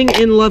abounding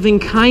in loving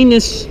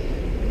kindness.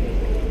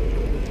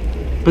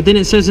 But then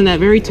it says in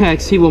that very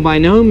text, he will by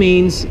no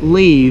means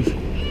leave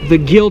the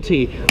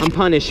guilty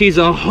unpunished. He's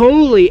a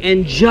holy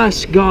and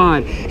just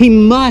God. He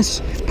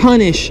must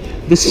punish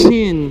the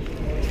sin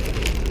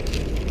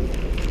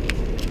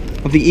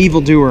of the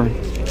evildoer.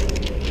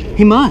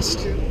 He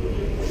must.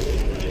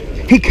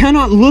 He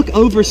cannot look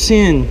over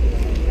sin.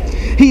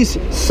 He's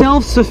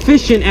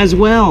self-sufficient as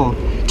well.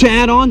 To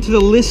add on to the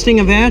listing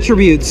of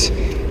attributes,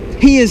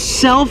 he is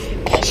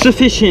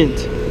self-sufficient.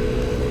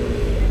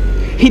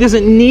 He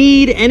doesn't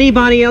need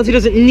anybody else. He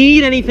doesn't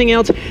need anything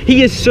else.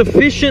 He is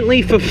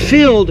sufficiently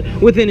fulfilled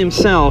within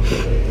himself.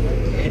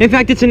 In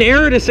fact, it's an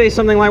error to say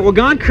something like, well,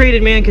 God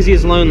created man because he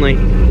is lonely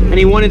and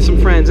he wanted some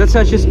friends. That's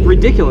just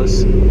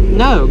ridiculous.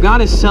 No,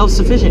 God is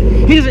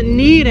self-sufficient. He doesn't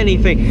need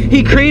anything.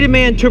 He created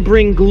man to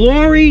bring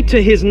glory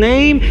to his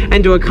name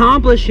and to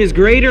accomplish his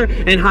greater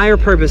and higher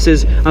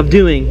purposes of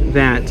doing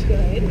that.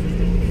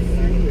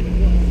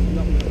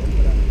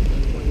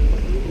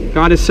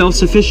 God is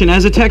self-sufficient.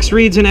 As the text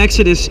reads in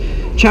Exodus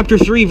chapter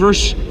 3,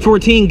 verse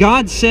 14,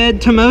 God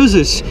said to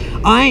Moses,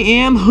 I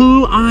am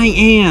who I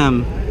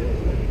am.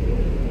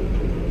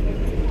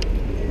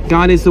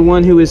 God is the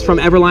one who is from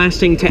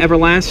everlasting to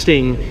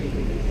everlasting.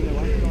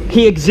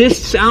 He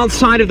exists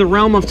outside of the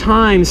realm of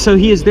time, so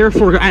he is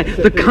therefore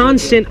the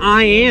constant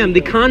I am,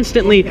 the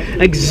constantly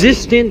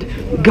existent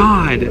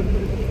God.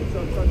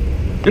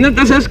 And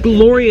that's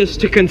glorious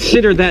to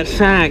consider that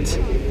fact.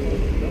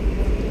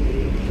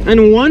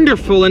 And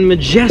wonderful and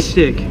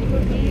majestic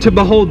to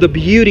behold the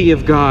beauty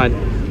of God.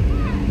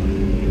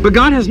 But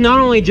God has not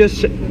only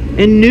just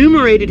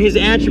enumerated his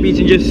attributes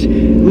and just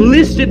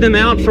listed them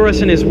out for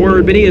us in his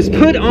word, but he has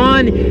put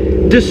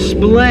on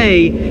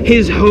display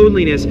his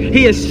holiness.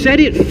 He has set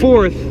it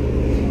forth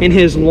in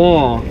his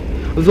law.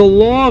 The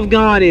law of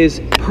God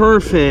is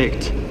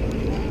perfect.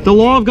 The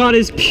law of God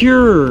is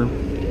pure.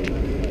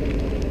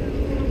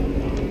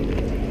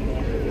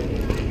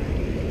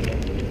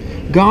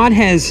 God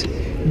has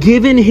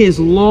given his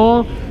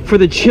law for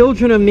the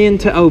children of men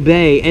to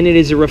obey, and it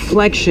is a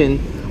reflection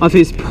of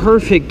his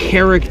perfect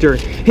character,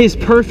 his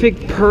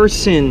perfect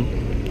person.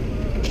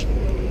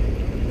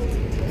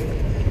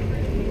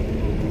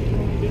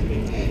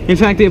 In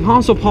fact, the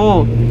Apostle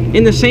Paul,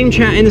 in the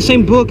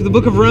same book, the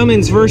book of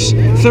Romans, verse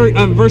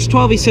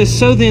 12, he says,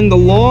 so then the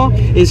law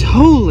is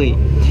holy,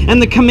 and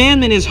the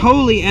commandment is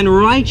holy and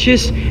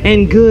righteous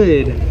and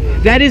good.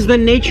 That is the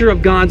nature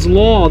of God's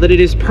law, that it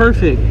is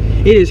perfect.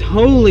 It is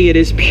holy, it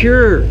is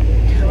pure.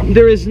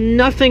 There is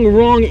nothing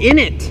wrong in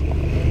it.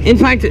 In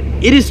fact,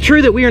 it is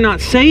true that we are not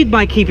saved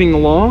by keeping the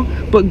law,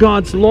 but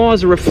God's law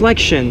is a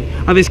reflection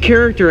of his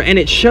character, and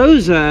it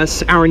shows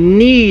us our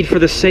need for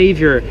the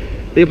Savior.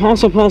 The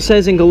Apostle Paul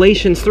says in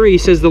Galatians 3, he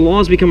says the law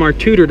has become our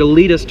tutor to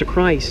lead us to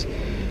Christ.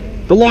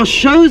 The law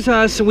shows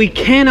us we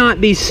cannot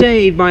be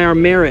saved by our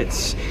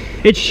merits.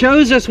 It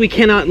shows us we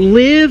cannot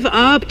live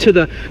up to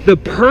the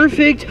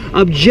perfect,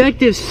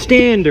 objective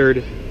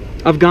standard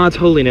of God's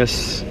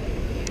holiness.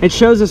 It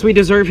shows us we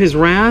deserve his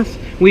wrath.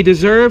 We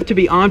deserve to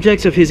be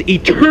objects of his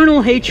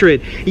eternal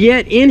hatred.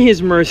 Yet in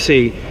his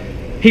mercy,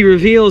 he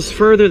reveals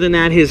further than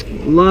that his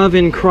love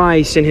in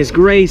Christ and his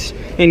grace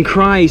in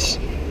Christ.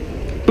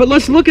 But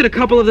let's look at a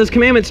couple of those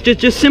commandments.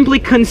 Just simply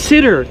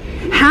consider,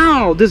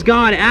 how does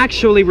God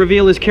actually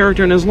reveal his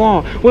character in his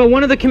law? Well,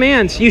 one of the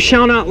commands, you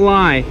shall not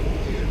lie,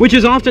 which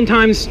is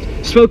oftentimes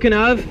spoken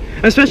of,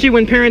 especially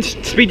when parents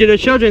speak to their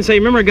children and say,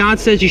 remember, God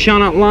says you shall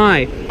not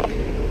lie.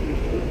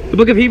 The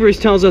book of Hebrews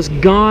tells us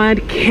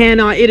God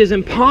cannot, it is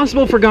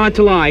impossible for God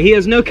to lie. He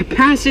has no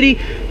capacity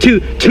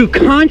to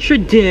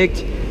contradict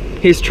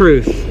his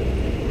truth.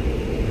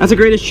 That's a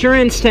great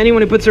assurance to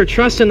anyone who puts their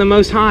trust in the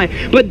Most High.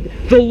 But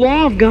the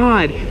law of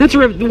God,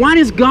 why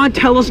does God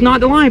tell us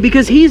not to lie?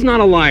 Because he's not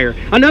a liar.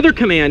 Another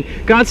command,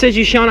 God says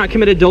you shall not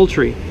commit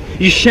adultery.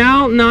 You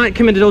shall not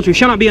commit adultery. You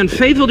shall not be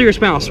unfaithful to your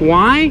spouse.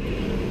 Why?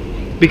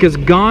 Because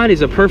God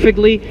is a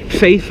perfectly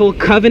faithful,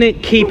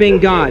 covenant-keeping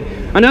God.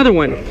 Another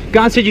one,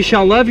 God said you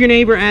shall love your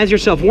neighbor as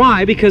yourself.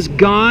 Why? Because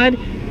God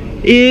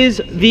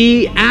is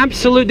the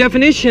absolute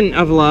definition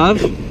of love.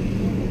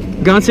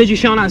 God says you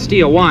shall not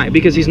steal. Why?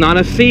 Because he's not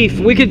a thief.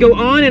 We could go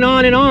on and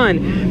on and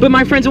on. But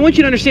my friends, I want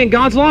you to understand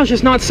God's law is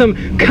just not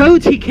some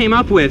codes he came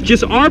up with,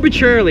 just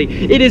arbitrarily.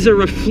 It is a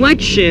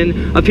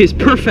reflection of his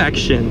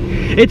perfection.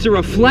 It's a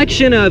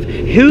reflection of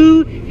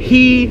who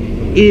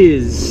he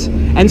is.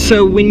 And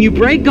so when you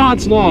break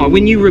God's law,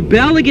 when you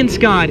rebel against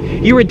God,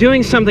 you are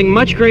doing something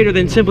much greater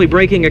than simply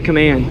breaking a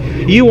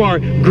command. You are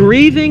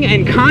grieving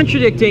and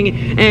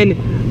contradicting and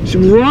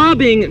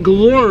robbing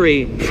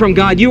glory from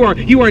God. You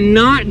are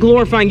not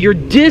glorifying, you're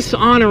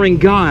dishonoring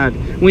God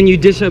when you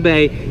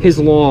disobey His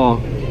law.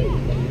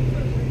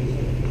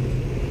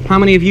 How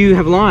many of you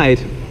have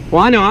lied?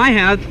 Well, I know I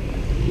have.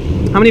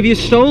 How many of you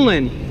have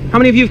stolen? How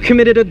many of you have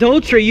committed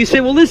adultery? You say,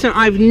 well, listen,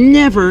 I've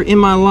never in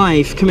my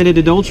life committed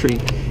adultery.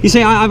 You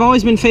say, I've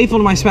always been faithful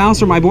to my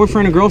spouse or my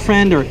boyfriend or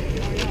girlfriend or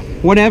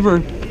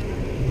whatever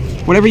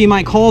you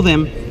might call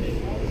them.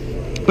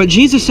 But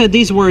Jesus said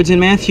these words in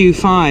Matthew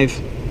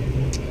 5.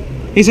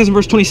 He says in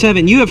verse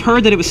 27, you have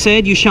heard that it was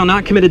said, you shall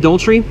not commit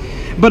adultery.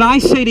 But I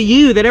say to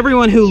you that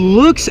everyone who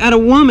looks at a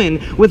woman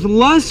with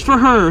lust for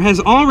her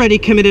has already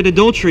committed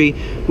adultery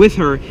with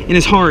her in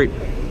his heart.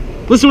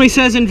 Listen to what he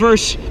says in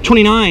verse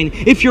 29.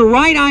 If your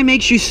right eye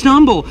makes you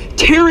stumble,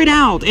 tear it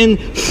out and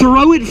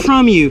throw it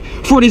from you.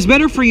 For it is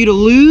better for you to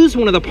lose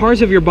one of the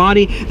parts of your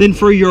body than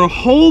for your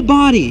whole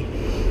body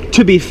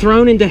to be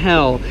thrown into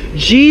hell.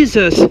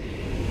 Jesus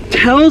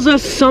tells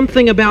us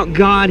something about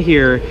God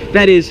here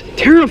that is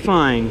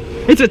terrifying.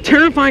 It's a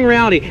terrifying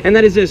reality, and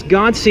that is this: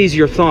 God sees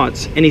your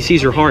thoughts and He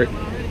sees your heart.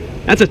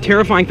 That's a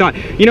terrifying thought.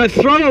 You know,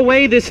 throw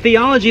away this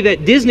theology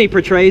that Disney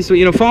portrays,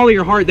 follow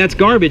your heart, that's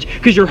garbage,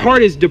 because your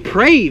heart is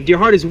depraved, your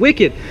heart is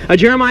wicked.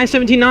 Jeremiah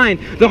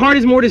 17:9, the heart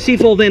is more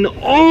deceitful than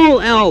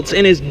all else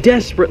and is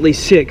desperately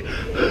sick.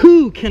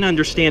 Who can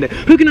understand it?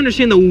 Who can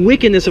understand the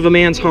wickedness of a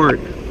man's heart?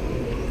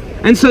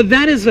 And so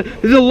that is,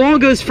 the law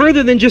goes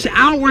further than just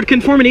outward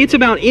conformity. It's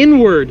about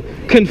inward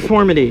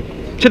conformity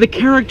to the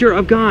character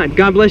of God.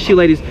 God bless you,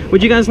 ladies.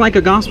 Would you guys like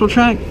a gospel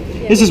track?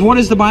 This is What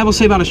Does the Bible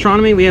Say About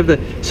Astronomy? We have the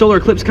solar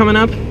eclipse coming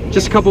up,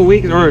 just a couple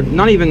weeks, or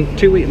not even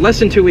 2 weeks, less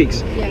than 2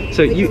 weeks. Yeah,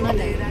 so you,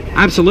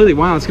 absolutely,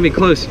 wow, it's gonna be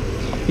close.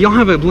 Y'all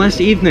have a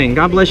blessed evening.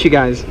 God bless you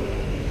guys.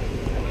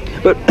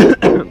 But,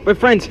 but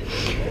friends,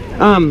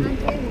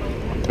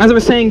 as I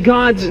was saying,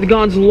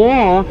 God's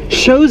law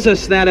shows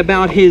us that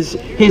about His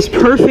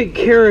perfect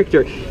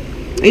character.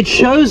 It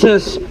shows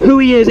us who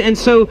He is. And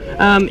so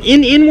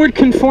in inward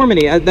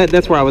conformity,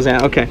 that's where I was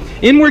at. Okay,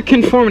 inward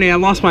conformity. I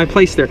lost my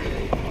place there.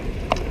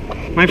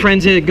 My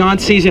friends, God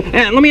sees you.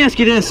 And let me ask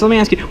you this.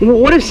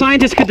 What if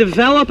scientists could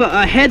develop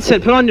a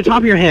headset, put on the top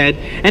of your head,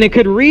 and it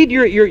could read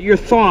your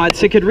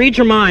thoughts, it could read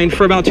your mind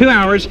for about 2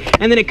 hours,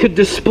 and then it could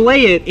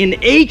display it in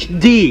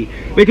HD,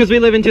 because we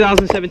live in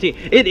 2017.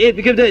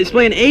 It could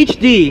display in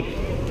HD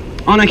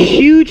on a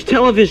huge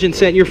television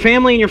set, and your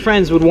family and your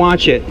friends would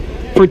watch it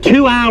for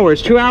 2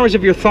 hours. 2 hours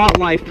of your thought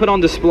life put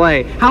on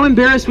display. How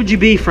embarrassed would you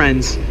be,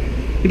 friends?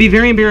 You'd be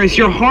very embarrassed.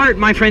 Your heart,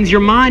 my friends, your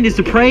mind is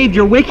depraved.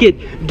 You're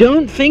wicked.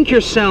 Don't think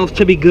yourself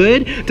to be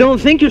good. Don't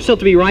think yourself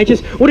to be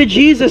righteous. What did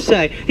Jesus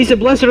say? He said,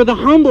 blessed are the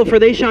humble, for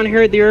they shall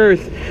inherit the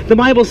earth. The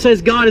Bible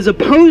says God is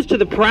opposed to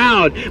the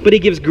proud, but He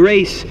gives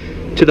grace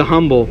to the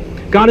humble.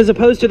 God is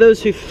opposed to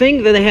those who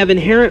think that they have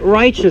inherent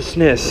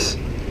righteousness.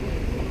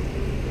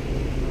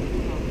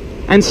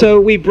 And so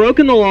we've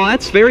broken the law.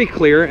 That's very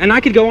clear. And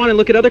I could go on and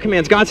look at other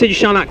commands. God said you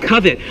shall not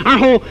covet. Our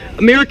whole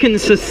American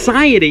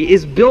society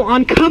is built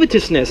on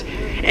covetousness.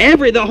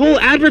 The whole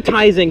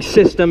advertising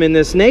system in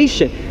this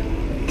nation,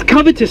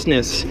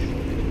 covetousness.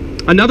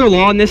 Another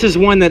law, and this is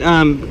one that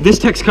this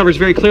text covers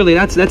very clearly,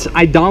 that's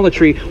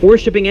idolatry,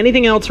 worshiping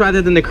anything else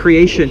rather than the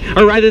creation,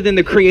 or rather than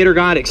the Creator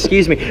God,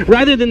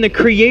 rather than the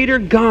Creator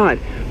God.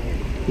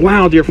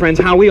 Wow, dear friends,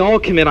 how we all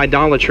commit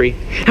idolatry.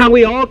 How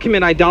we all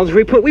commit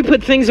idolatry. We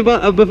put things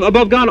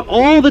above God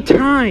all the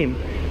time.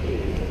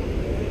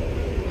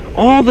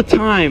 All the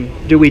time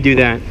do we do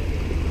that.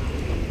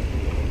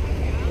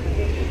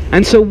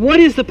 And so what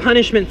is the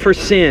punishment for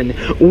sin?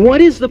 What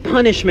is the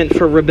punishment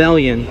for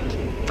rebellion?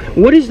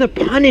 What is the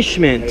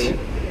punishment?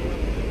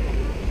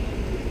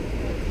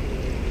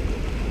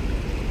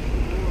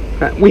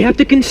 We have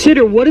to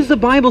consider, what does the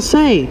Bible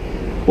say?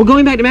 Well,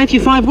 going back to Matthew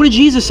 5, what did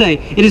Jesus say?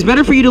 It is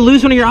better for you to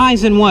lose one of your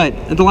eyes than what?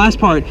 At the last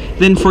part,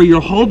 than for your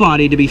whole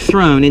body to be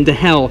thrown into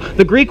hell.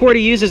 The Greek word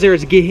he uses there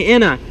is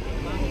Gehenna,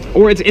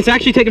 or it's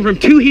actually taken from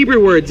two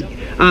Hebrew words,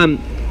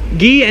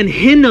 Ge and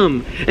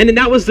Hinnom, and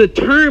that was the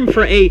term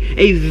for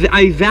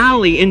a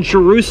valley in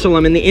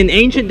Jerusalem. In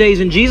ancient days,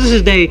 in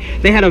Jesus' day,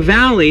 they had a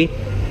valley,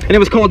 and it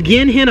was called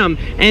Gen Hinnom,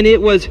 and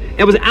it was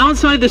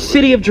outside the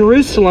city of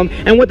Jerusalem.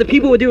 And what the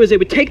people would do is they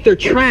would take their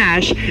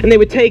trash, and they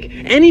would take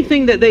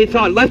anything that they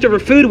thought, leftover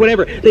food,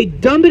 whatever, they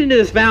dump it into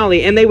this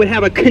valley, and they would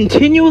have a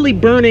continually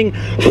burning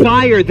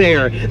fire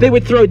there. They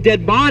would throw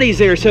dead bodies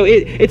there, so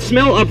it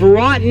smelled of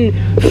rotten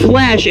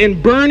flesh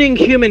and burning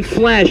human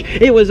flesh.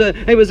 It was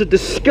a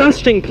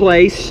disgusting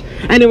place,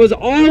 and it was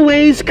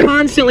always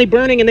constantly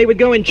burning, and they would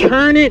go and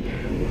churn it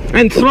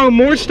and throw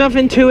more stuff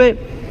into it.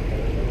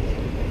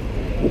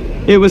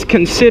 It was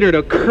considered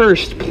a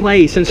cursed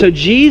place. And so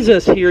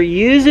Jesus here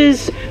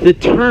uses the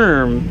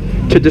term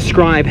to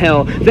describe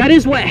hell. That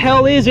is what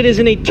hell is. It is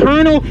an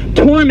eternal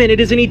torment.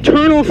 It is an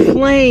eternal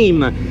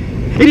flame.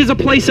 It is a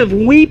place of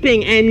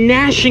weeping and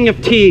gnashing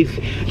of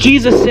teeth.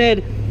 Jesus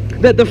said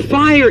that the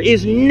fire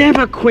is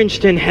never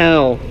quenched in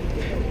hell.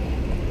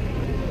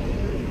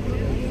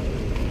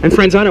 And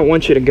friends, I don't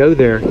want you to go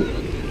there.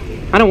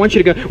 I don't want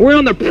you to go. We're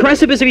on the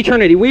precipice of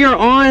eternity. We are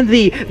on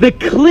the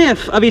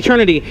cliff of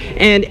eternity.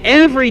 And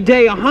every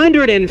day,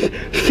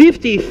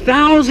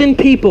 150,000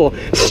 people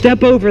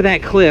step over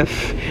that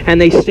cliff, and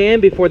they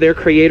stand before their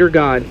Creator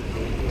God.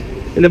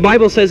 And the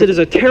Bible says it is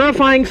a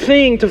terrifying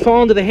thing to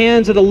fall into the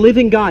hands of the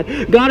living God.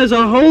 God is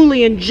a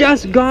holy and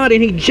just God,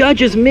 and He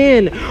judges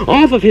men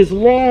off of His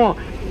law.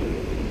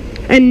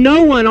 And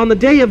no one on the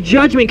day of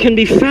judgment can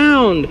be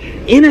found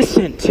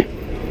innocent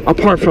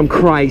apart from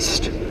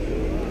Christ.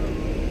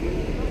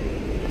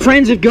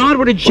 Friends, if God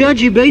were to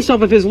judge you based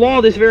off of His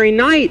law this very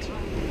night,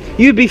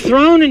 you'd be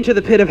thrown into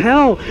the pit of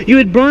hell. You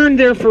would burn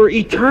there for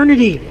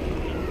eternity.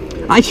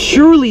 I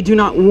surely do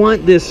not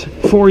want this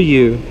for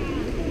you.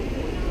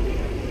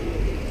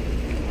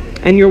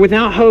 And you're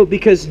without hope,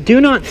 because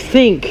do not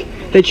think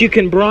that you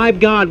can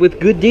bribe God with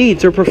good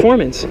deeds or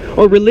performance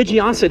or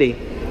religiosity.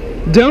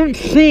 Don't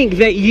think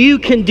that you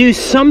can do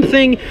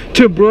something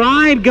to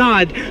bribe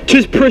God,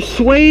 to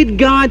persuade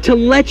God to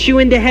let you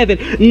into heaven.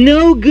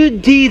 No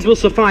good deeds will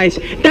suffice.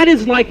 That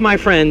is like, my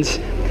friends,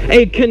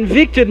 a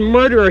convicted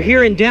murderer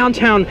here in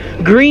downtown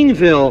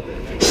Greenville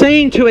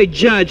saying to a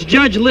judge,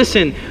 "Judge,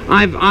 listen,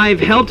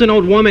 I've helped an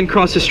old woman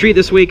cross the street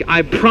this week.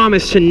 I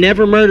promise to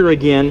never murder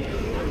again.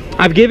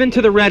 I've given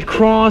to the Red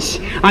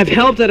Cross. I've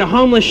helped at a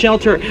homeless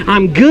shelter.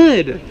 I'm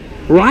good."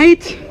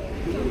 Right?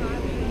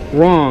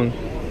 Wrong.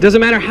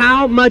 Doesn't matter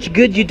how much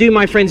good you do,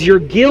 my friends, your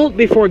guilt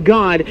before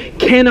God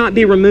cannot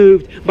be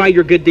removed by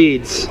your good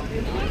deeds.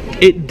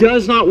 It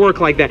does not work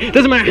like that. It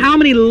doesn't matter how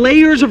many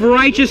layers of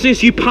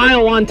righteousness you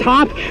pile on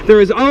top, there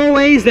is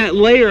always that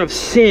layer of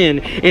sin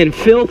and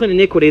filth and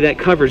iniquity that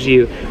covers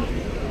you.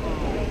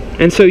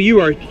 And so you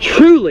are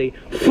truly,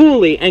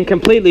 fully, and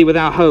completely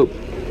without hope.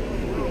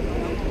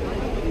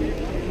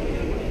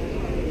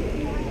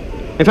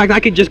 In fact, I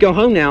could just go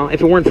home now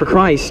if it weren't for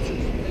Christ.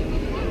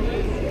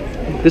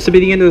 This would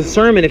be the end of the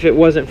sermon if it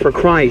wasn't for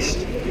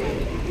Christ.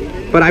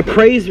 But I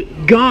praise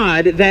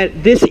God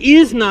that this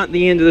is not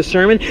the end of the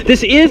sermon.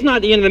 This is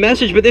not the end of the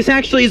message, but this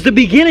actually is the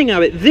beginning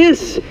of it.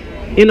 This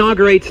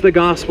inaugurates the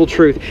gospel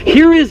truth.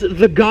 Here is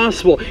the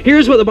gospel.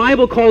 Here's what the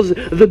Bible calls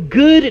the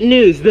good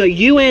news, the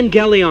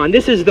euangelion.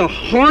 This is the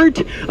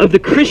heart of the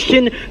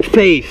Christian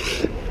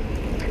faith.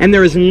 And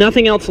there is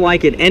nothing else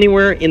like it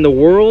anywhere in the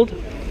world.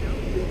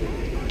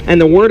 And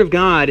the Word of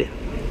God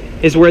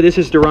is where this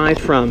is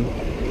derived from.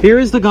 Here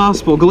is the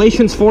gospel,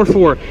 Galatians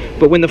 4:4.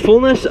 But when the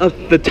fullness of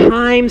the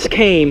times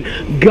came,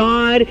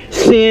 God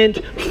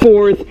sent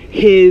forth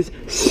His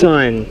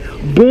Son,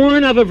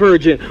 born of a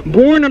virgin,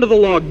 born under the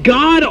law,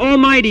 God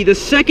Almighty, the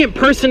second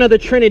person of the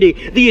Trinity,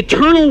 the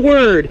eternal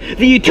Word,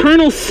 the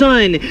eternal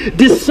Son,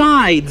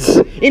 decides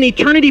in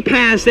eternity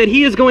past that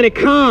He is going to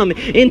come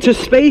into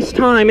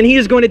space-time, and He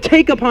is going to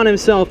take upon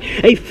Himself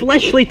a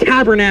fleshly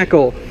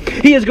tabernacle.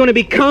 He is going to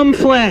become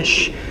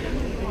flesh.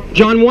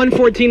 John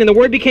 1:14, and the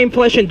Word became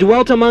flesh and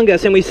dwelt among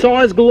us, and we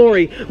saw His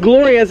glory,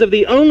 glory as of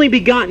the only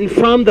begotten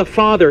from the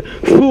Father,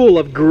 full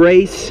of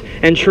grace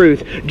and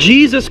truth.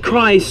 Jesus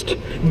Christ,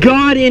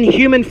 God in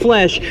human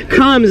flesh,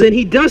 comes and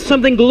He does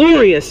something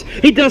glorious.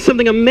 He does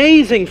something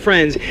amazing,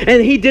 friends.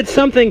 And He did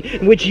something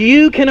which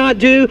you cannot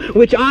do,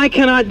 which I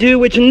cannot do,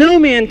 which no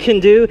man can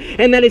do,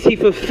 and that is He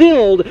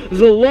fulfilled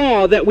the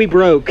law that we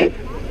broke.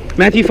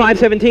 Matthew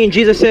 5:17,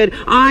 Jesus said,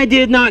 "I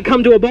did not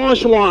come to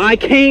abolish the law, I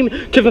came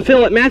to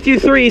fulfill it." Matthew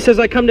 3 says,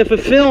 "I come to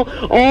fulfill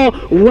all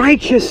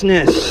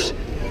righteousness."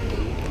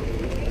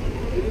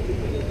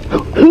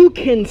 Who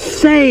can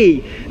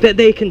say that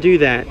they can do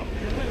that?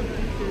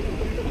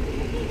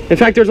 In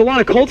fact, there's a lot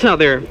of cults out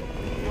there.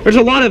 There's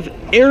a lot of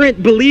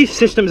errant belief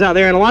systems out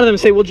there, and a lot of them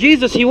say, well,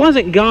 Jesus, He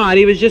wasn't God,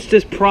 He was just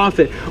this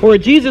prophet. Or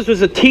Jesus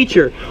was a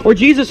teacher. Or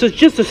Jesus was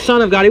just the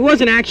Son of God. He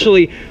wasn't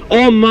actually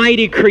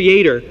Almighty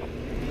Creator.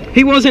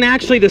 He wasn't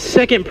actually the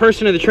second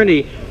person of the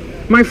Trinity.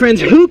 My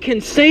friends, who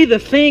can say the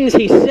things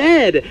He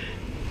said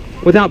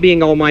without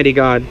being Almighty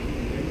God?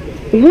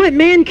 What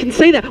man can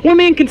say that? What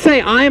man can say,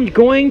 I am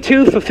going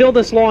to fulfill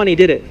this law, and He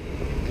did it?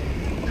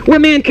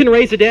 What man can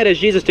raise the dead as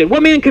Jesus did?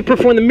 What man could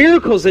perform the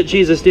miracles that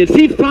Jesus did?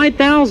 Feed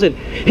 5,000,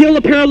 heal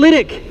a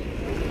paralytic,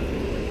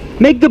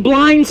 make the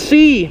blind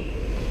see,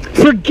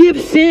 forgive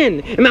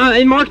sin.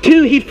 In Mark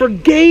 2, He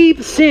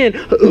forgave sin.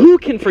 Who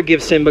can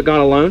forgive sin but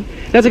God alone?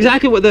 That's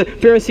exactly what the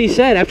Pharisees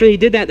said. After He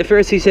did that, the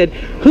Pharisees said,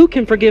 who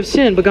can forgive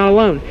sin but God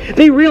alone?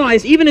 They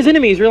realized, even His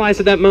enemies realized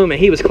at that moment,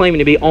 He was claiming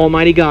to be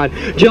Almighty God.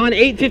 John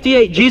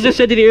 8:58, Jesus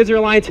said to the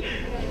Israelites,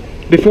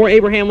 before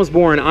Abraham was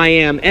born, I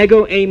am,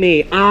 ego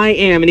eimi, I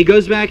am. And He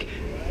goes back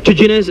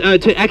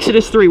to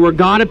Exodus 3, where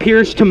God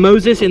appears to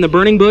Moses in the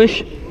burning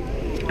bush,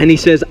 and He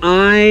says,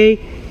 I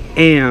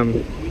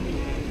am.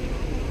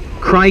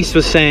 Christ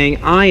was saying,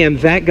 I am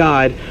that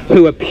God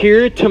who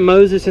appeared to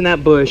Moses in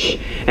that bush,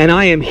 and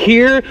I am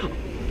here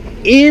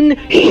in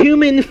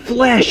human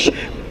flesh,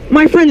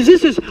 My friends,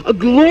 this is a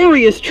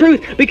glorious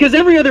truth, because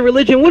every other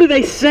religion, what do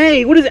they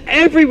say? What does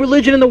every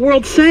religion in the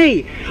world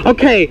say?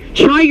 Okay,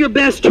 try your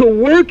best to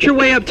work your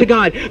way up to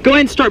God. Go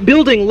ahead and start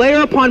building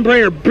layer upon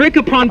layer, brick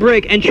upon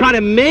brick, and try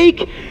to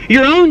make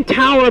your own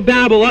Tower of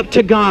Babel up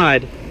to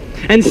God.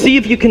 And see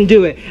if you can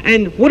do it.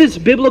 And what does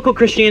biblical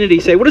Christianity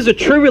say? What does a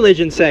true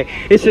religion say?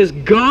 It says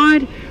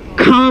God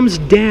comes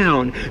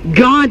down.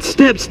 God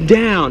steps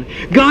down.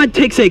 God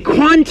takes a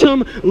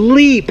quantum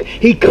leap.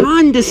 He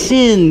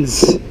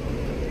condescends.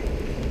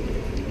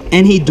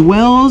 And he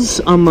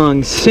dwells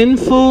among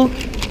sinful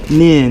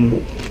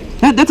men.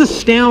 That's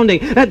astounding.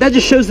 That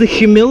just shows the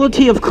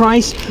humility of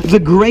Christ, the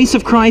grace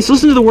of Christ.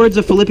 Listen to the words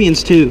of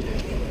Philippians 2.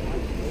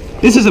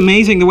 This is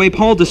amazing the way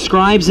Paul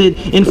describes it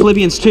in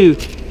Philippians 2.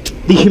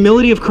 The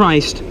humility of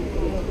Christ.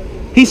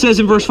 He says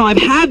in verse 5,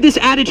 "Have this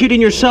attitude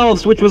in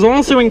yourselves, which was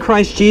also in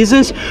Christ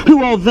Jesus,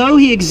 who, although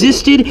he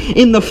existed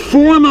in the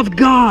form of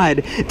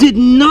God, did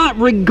not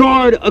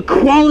regard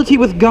equality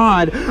with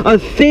God a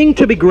thing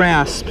to be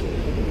grasped."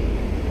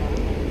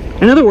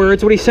 In other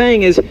words, what he's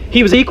saying is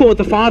he was equal with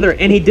the Father,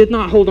 and he did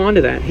not hold on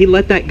to that. He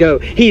let that go.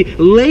 He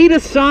laid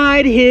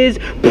aside his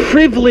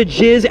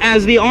privileges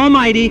as the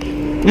Almighty,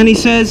 and he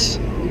says,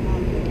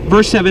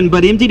 verse 7,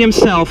 "But emptied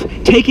himself,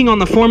 taking on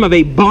the form of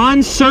a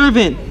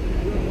bondservant,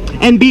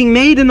 and being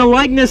made in the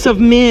likeness of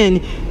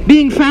men,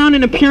 being found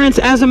in appearance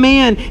as a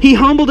man, he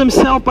humbled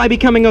himself by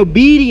becoming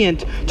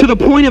obedient to the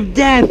point of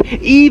death,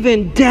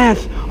 even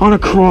death on a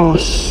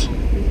cross.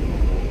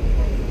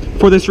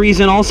 For this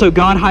reason also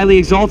God highly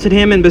exalted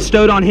him and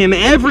bestowed on him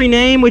every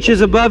name which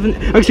is above,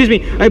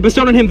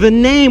 bestowed on him the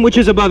name which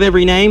is above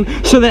every name,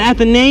 so that at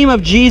the name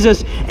of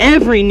Jesus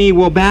every knee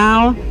will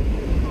bow,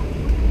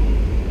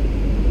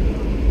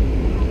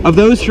 of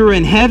those who are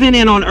in heaven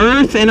and on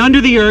earth and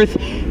under the earth,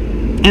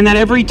 and that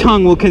every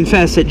tongue will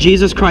confess that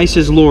Jesus Christ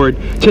is Lord,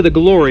 to the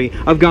glory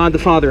of God the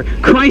Father."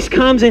 Christ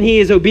comes and he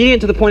is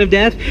obedient to the point of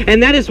death,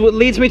 and that is what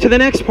leads me to the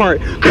next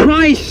part.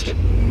 Christ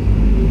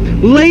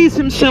lays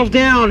himself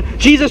down.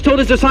 Jesus told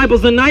his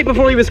disciples the night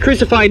before he was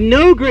crucified,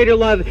 "No greater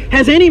love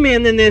has any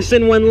man than this,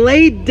 than one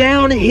laid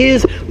down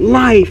his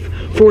life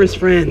for his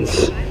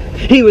friends."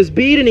 He was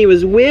beaten, he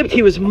was whipped,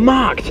 he was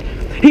mocked.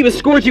 He was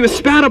scourged, he was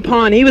spat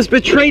upon, he was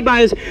betrayed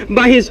by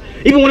his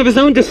even one of his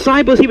own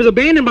disciples. He was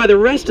abandoned by the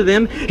rest of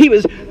them. He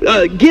was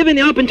given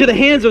up into the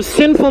hands of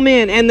sinful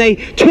men, and they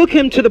took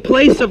him to the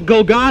place of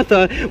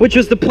Golgotha, which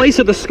was the place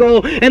of the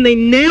skull, and they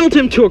nailed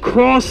him to a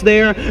cross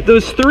there.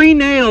 Those three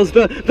nails,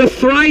 the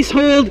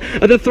thricefold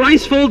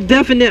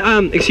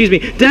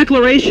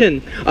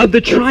declaration of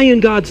the triune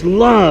God's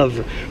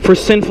love for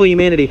sinful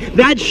humanity.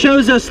 That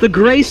shows us the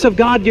grace of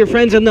God, dear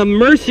friends, and the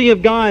mercy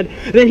of God,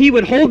 that he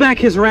would hold back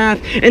his wrath.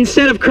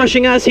 Instead of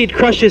crushing us, he'd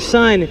crush his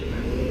Son.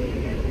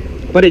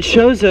 But it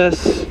shows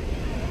us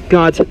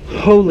God's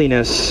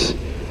holiness.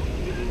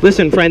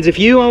 Listen, friends, if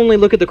you only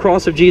look at the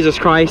cross of Jesus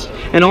Christ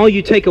and all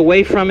you take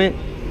away from it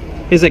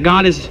is that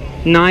God is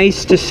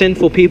nice to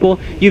sinful people,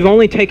 you've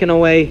only taken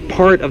away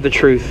part of the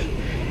truth.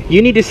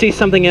 You need to see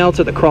something else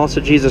at the cross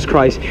of Jesus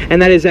Christ,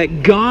 and that is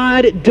that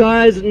God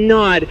does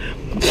not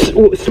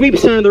sweep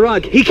sin under the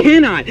rug. He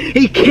cannot.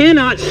 He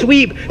cannot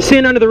sweep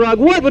sin under the rug.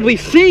 What would we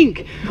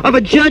think of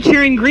a judge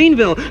here in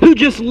Greenville who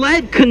just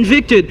let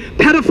convicted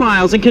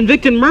pedophiles and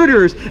convicted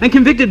murderers and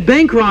convicted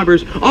bank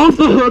robbers off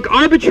the hook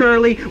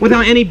arbitrarily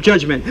without any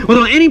judgment,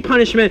 without any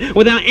punishment,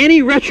 without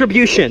any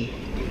retribution?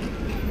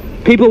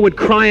 People would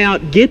cry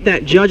out, "Get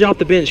that judge off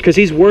the bench, because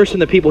he's worse than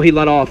the people he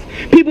let off."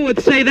 People would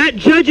say, "That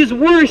judge is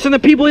worse than the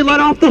people he let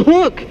off the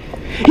hook.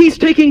 He's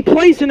taking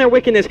place in their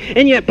wickedness."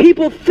 And yet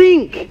people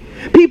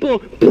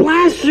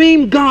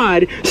blaspheme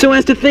God so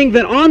as to think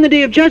that on the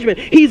day of judgment,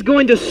 he's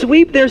going to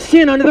sweep their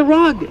sin under the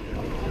rug.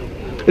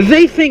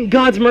 They think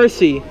God's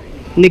mercy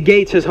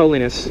negates his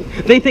holiness.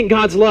 They think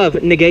God's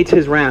love negates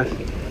his wrath.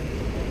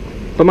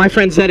 But my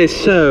friends, that is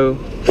so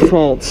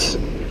false.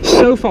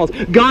 So false.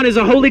 God is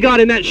a holy God,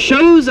 and that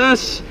shows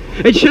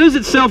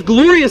itself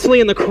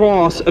gloriously in the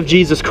cross of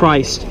Jesus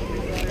Christ.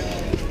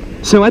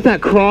 So at that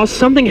cross,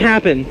 something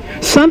happened.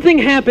 Something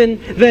happened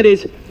that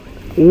is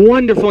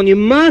wonderful, and you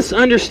must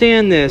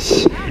understand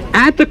this.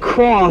 At the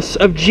cross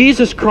of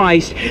Jesus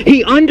Christ,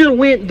 he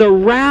underwent the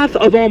wrath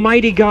of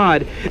Almighty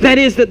God. That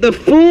is, that the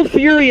full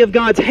fury of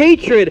God's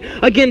hatred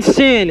against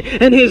sin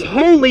and his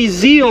holy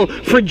zeal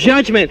for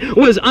judgment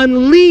was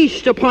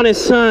unleashed upon his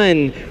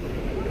Son.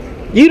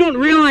 You don't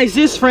realize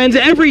this, friends.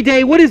 Every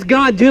day, what is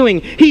God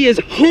doing? He is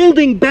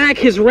holding back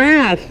his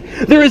wrath.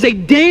 There is a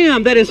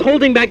dam that is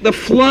holding back the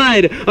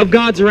flood of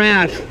God's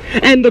wrath.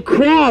 And the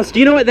cross, do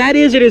you know what that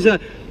is? It is a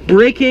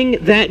breaking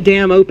that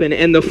dam open,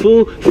 and the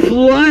full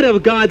flood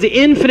of God's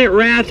infinite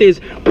wrath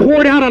is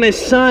poured out on his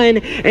Son,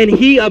 and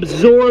he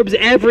absorbs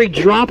every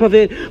drop of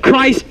it.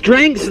 Christ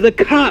drinks the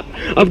cup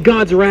of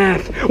God's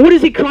wrath. What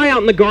does he cry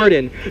out in the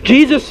garden?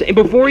 Jesus,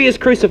 before he is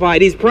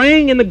crucified, he's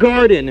praying in the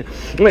garden,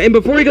 and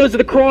before he goes to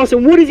the cross,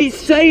 and what does he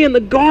say in the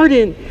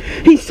garden?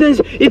 He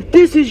says, "If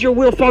this is your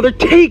will, Father,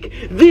 take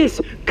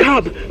this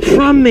cup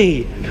from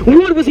me."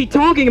 What was he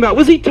talking about?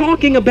 Was he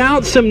talking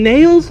about some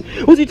nails?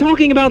 Was he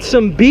talking about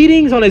some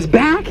beatings on his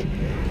back?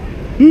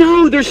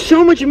 No, there's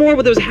so much more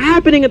what was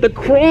happening at the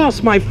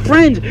cross, my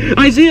friends.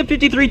 Isaiah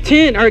 53,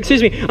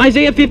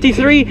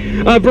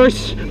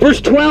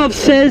 verse 12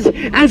 says,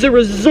 as a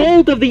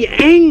result of the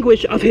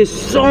anguish of his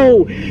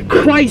soul,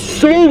 Christ's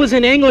soul was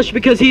in anguish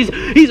because he's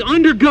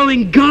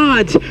undergoing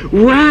God's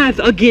wrath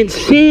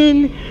against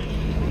sin.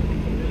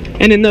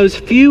 And in those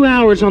few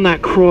hours on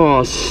that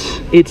cross,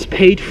 it's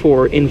paid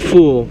for in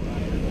full.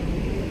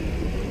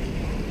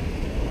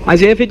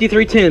 Isaiah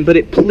 53:10, but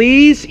it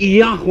pleased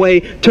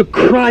Yahweh to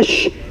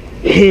crush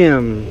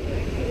him,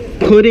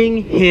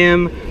 putting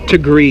him to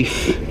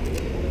grief.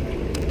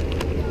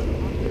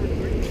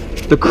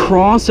 The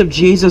cross of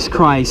Jesus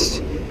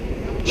Christ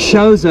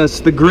shows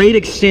us the great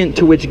extent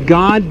to which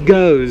God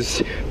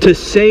goes to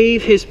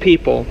save his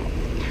people.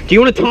 Do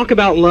you want to talk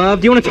about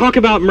love? Do you want to talk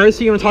about mercy?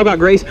 Do you want to talk about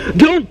grace?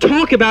 Don't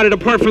talk about it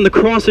apart from the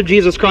cross of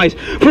Jesus Christ.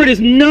 For it is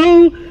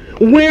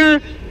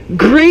nowhere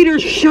greater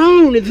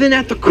shown than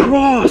at the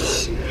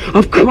cross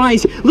of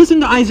Christ. Listen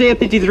to Isaiah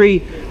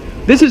 53.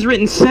 This is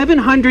written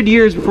 700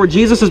 years before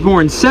Jesus was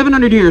born.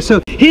 700 years.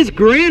 So his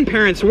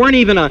grandparents weren't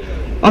even a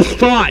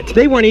thought.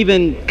 They weren't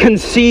even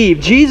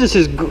conceived.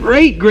 Jesus'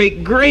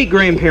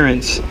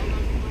 great-great-great-grandparents.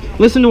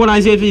 Listen to what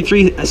Isaiah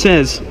 53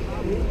 says.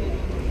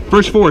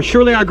 Verse 4,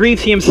 surely our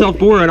griefs he himself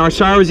bore, and our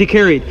sorrows he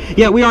carried.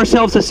 Yet we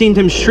ourselves esteemed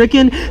him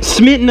stricken,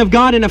 smitten of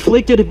God, and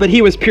afflicted. But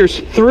he was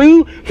pierced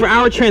through for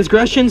our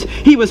transgressions.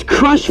 He was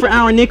crushed for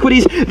our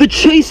iniquities. The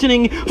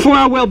chastening for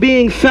our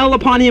well-being fell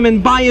upon him,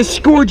 and by his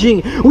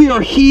scourging we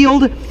are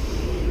healed.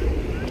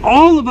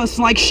 All of us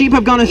like sheep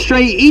have gone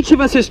astray. Each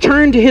of us has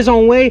turned to his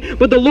own way.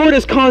 But the Lord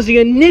has caused the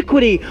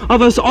iniquity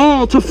of us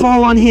all to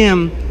fall on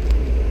him.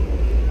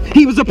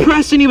 He was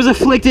oppressed and he was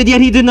afflicted,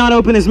 yet he did not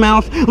open his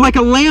mouth. Like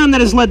a lamb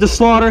that is led to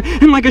slaughter,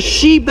 and like a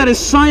sheep that is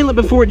silent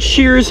before its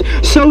shears,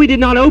 so he did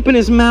not open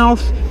his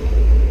mouth.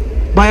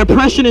 By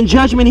oppression and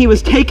judgment he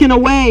was taken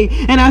away.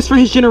 And as for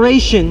his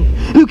generation,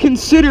 who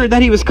considered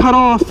that he was cut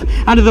off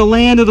out of the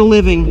land of the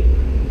living,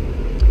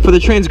 for the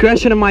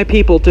transgression of my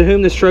people, to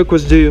whom the stroke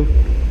was due.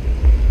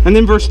 And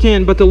then verse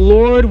 10, but the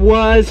Lord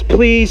was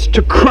pleased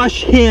to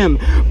crush him,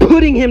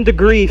 putting him to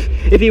grief,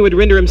 if he would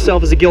render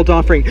himself as a guilt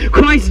offering.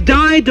 Christ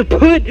died to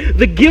put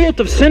the guilt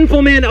of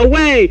sinful men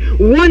away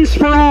once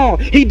for all.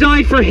 He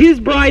died for his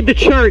bride, the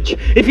church.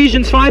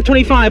 Ephesians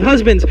 5:25,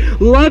 husbands,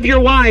 love your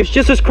wives,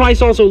 just as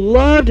Christ also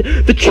loved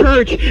the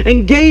church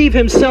and gave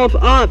himself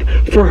up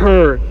for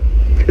her.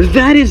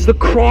 That is the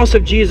cross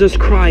of Jesus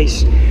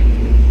Christ.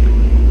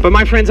 But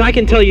my friends, I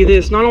can tell you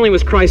this, not only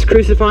was Christ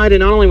crucified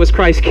and not only was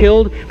Christ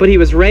killed, but he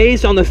was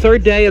raised on the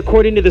third day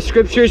according to the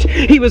scriptures.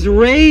 He was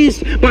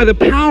raised by the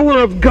power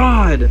of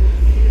God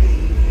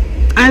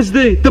as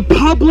the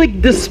public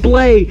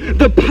display,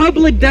 the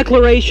public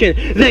declaration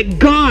that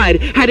God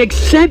had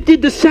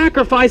accepted the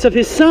sacrifice of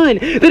his Son,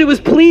 that it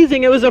was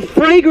pleasing, it was a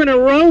fragrant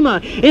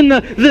aroma in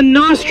the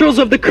nostrils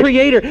of the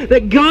Creator,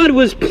 that God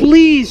was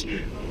pleased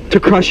to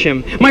crush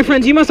him. My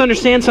friends, you must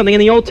understand something. In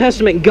the Old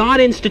Testament,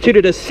 God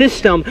instituted a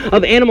system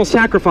of animal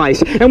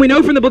sacrifice. And we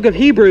know from the book of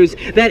Hebrews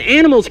that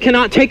animals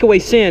cannot take away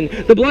sin.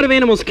 The blood of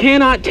animals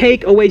cannot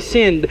take away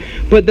sin.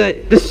 But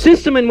the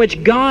system in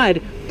which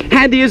God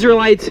had the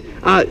Israelites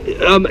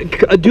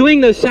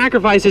doing those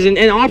sacrifices and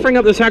offering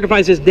up those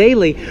sacrifices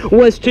daily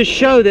was to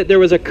show that there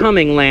was a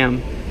coming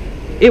lamb.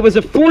 It was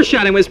a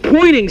foreshadowing. It was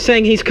pointing,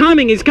 saying, he's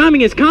coming, he's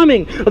coming, he's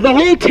coming. The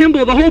whole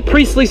temple, the whole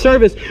priestly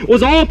service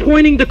was all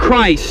pointing to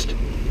Christ.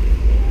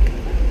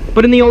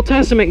 But in the Old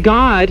Testament,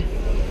 God,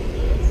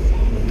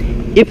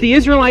 if the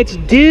Israelites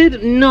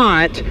did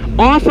not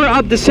offer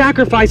up the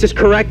sacrifices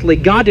correctly,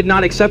 God did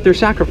not accept their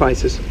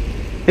sacrifices.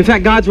 In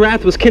fact, God's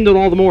wrath was kindled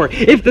all the more.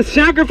 If the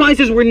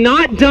sacrifices were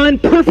not done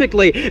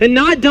perfectly, and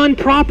not done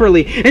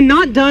properly, and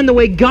not done the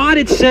way God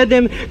had said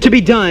them to be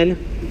done,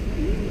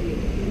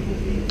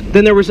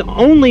 then there was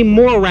only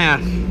more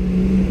wrath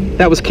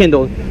that was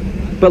kindled.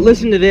 But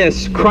listen to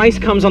this.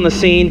 Christ comes on the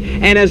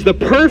scene, and as the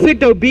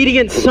perfect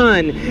obedient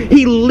Son,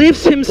 he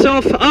lifts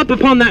himself up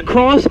upon that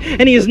cross,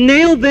 and he is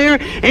nailed there,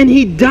 and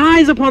he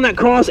dies upon that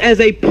cross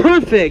as a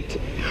perfect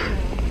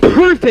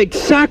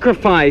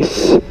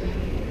sacrifice.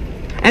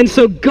 And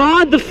so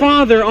God the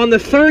Father on the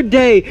third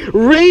day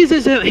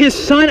raises his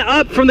Son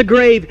up from the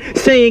grave,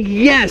 saying,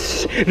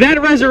 yes,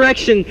 that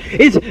resurrection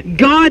is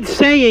God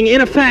saying, in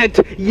effect,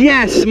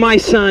 yes, my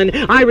Son,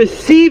 I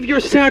receive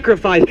your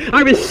sacrifice.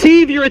 I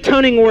receive your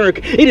atoning work.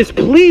 It is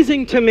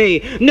pleasing to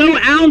me. No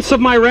ounce of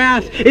my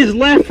wrath is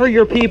left for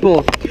your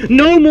people.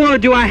 No more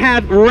do I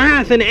have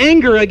wrath and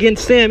anger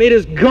against them. It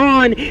is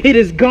gone. It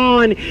is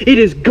gone. It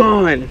is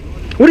gone.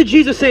 What did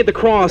Jesus say at the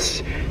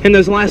cross in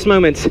those last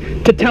moments?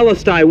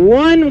 Tetelestai.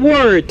 One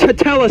word,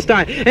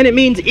 tetelestai. And it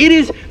means it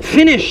is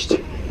finished.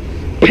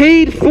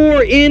 Paid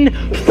for in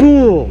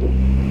full.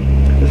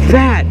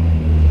 That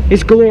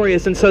is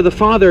glorious. And so the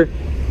Father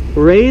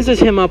raises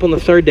him up on the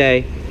third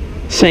day,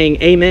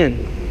 saying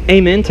amen.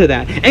 Amen to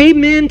that.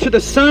 Amen to the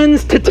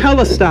Son's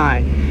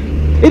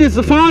tetelestai. It is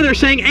the Father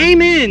saying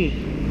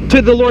amen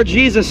to the Lord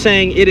Jesus,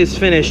 saying, "It is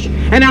finished."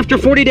 And after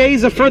 40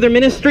 days of further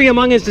ministry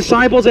among his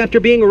disciples, after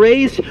being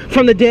raised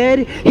from the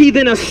dead, he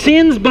then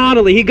ascends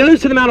bodily. He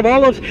goes to the Mount of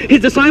Olives.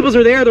 His disciples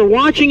are there. They're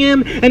watching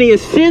him, and he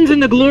ascends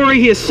into glory.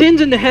 He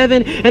ascends into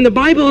heaven. And the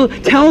Bible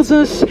tells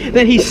us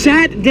that he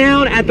sat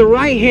down at the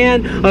right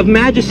hand of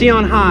Majesty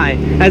on high,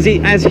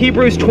 as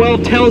Hebrews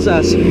 12 tells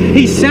us.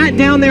 He sat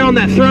down there on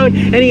that throne,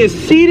 and he is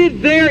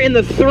seated there in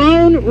the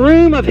throne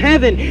room of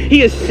heaven.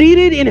 He is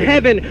seated in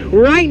heaven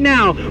right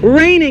now,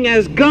 reigning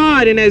as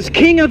God and as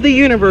King of the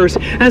universe,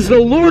 as the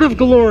Lord of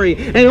glory,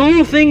 and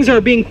all things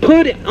are being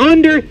put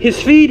under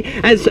his feet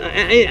as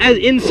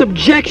in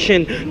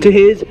subjection to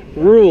his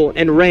rule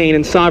and reign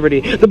and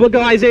sovereignty. The book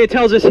of Isaiah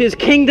tells us his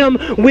kingdom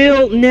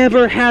will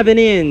never have an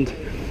end.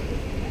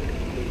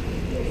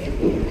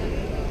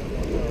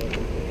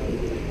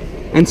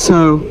 And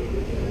so,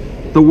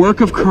 the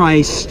work of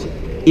Christ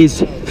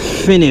is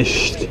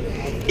finished.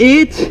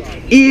 It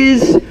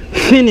is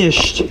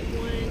finished.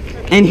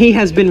 And he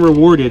has been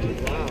rewarded.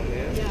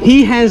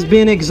 He has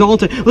been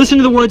exalted. Listen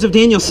to the words of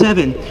Daniel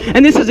 7.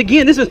 And this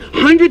is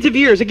hundreds of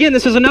years. Again,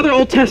 this is another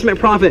Old Testament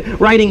prophet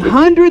writing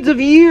hundreds of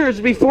years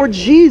before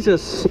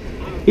Jesus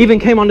even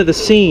came onto the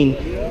scene.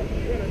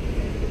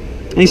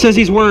 And he says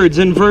these words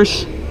in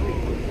verse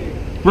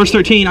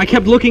 13. "I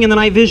kept looking in the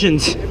night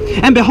visions,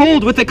 and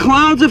behold, with the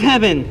clouds of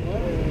heaven,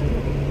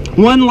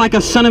 one like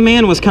a son of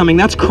man was coming."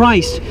 That's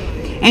Christ.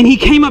 "And he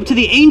came up to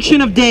the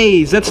Ancient of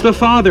Days," that's the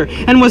Father,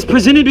 "and was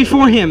presented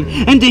before him.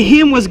 And to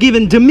him was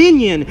given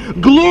dominion,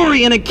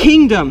 glory, and a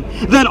kingdom,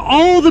 that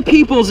all the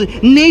peoples,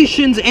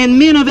 nations, and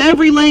men of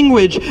every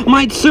language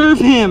might serve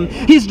him.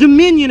 His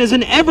dominion is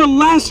an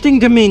everlasting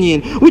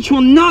dominion, which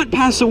will not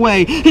pass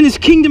away, and his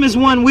kingdom is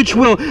one which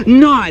will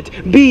not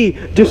be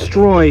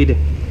destroyed."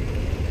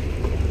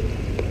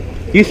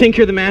 You think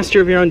you're the master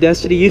of your own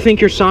destiny? You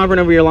think you're sovereign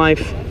over your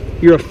life?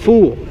 You're a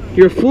fool.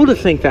 You're a fool to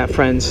think that,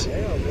 friends.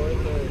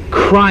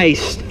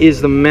 Christ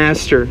is the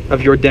master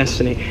of your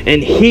destiny,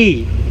 and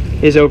he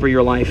is over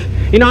your life.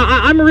 You know,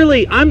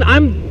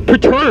 I'm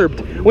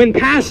perturbed when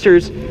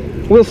pastors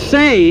will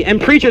say, and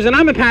preachers, and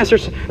I'm a pastor,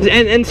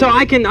 and so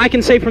I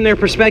can say from their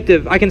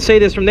perspective, I can say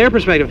this from their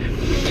perspective.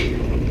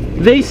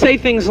 They say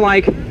things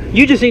like,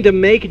 "You just need to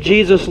make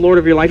Jesus Lord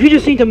of your life. You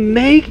just need to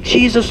make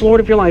Jesus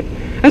Lord of your life."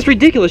 That's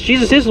ridiculous.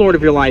 Jesus is Lord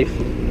of your life.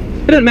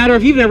 It doesn't matter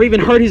if you've never even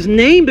heard his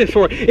name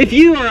before. If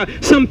you are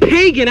some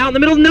pagan out in the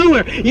middle of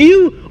nowhere,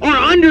 you are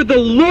under the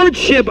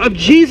lordship of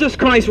Jesus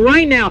Christ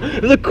right now.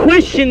 The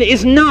question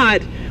is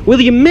not, will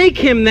you make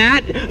him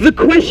that? The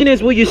question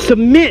is, will you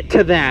submit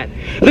to that?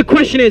 The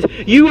question is,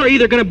 you are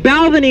either going to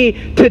bow the knee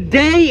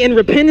today in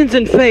repentance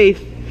and faith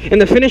in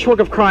the finished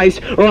work of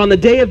Christ, or on the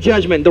day of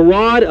judgment, the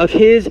rod of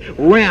his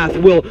wrath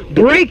will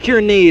break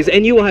your knees,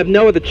 and you will have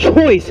no other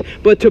choice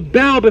but to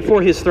bow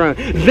before his throne.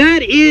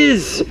 That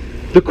is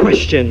the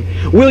question.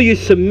 Will you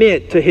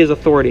submit to his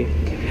authority?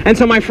 And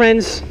so, my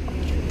friends,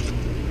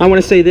 I want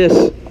to say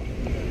this.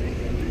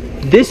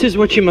 This is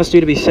what you must do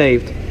to be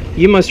saved.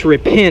 You must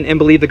repent and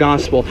believe the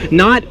gospel.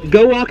 Not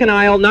go walk an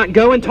aisle, not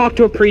go and talk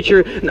to a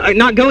preacher,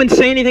 not go and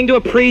say anything to a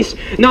priest,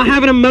 not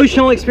have an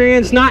emotional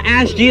experience, not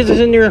ask Jesus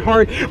into your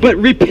heart, but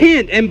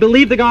repent and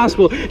believe the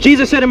gospel.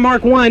 Jesus said in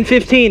Mark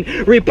 1:15,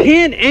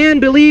 repent and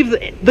believe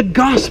the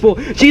gospel.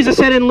 Jesus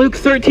said in Luke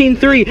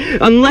 13:3,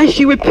 unless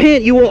you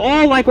repent, you will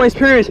all likewise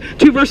perish.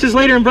 2 verses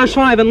later in verse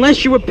 5,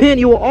 unless you repent,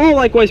 you will all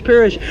likewise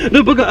perish.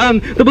 The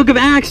book of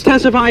Acts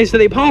testifies that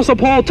the Apostle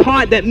Paul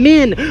taught that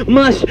men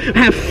must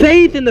have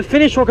faith in the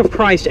finished work of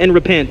Christ and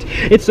repent.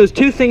 It's those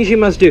two things you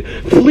must do.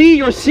 Flee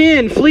your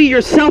sin, flee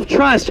your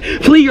self-trust,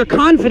 flee your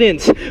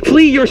confidence,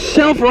 flee your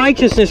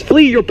self-righteousness,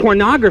 flee your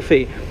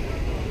pornography.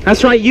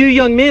 That's right, you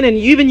young men and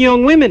even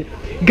young women.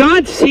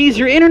 God sees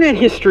your internet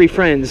history,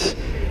 friends.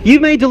 You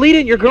may delete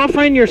it, your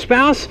girlfriend, your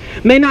spouse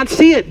may not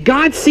see it.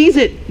 God sees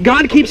it.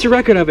 God keeps a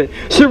record of it.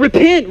 So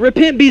repent,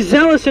 be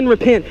zealous and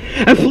repent.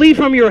 And flee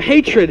from your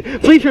hatred,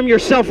 flee from your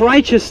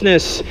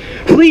self-righteousness,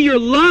 flee your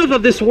love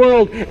of this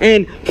world,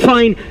 and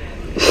find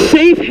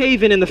safe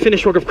haven in the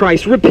finished work of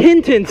Christ.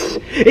 Repentance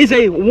is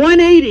a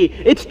 180.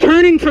 It's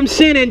turning from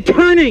sin and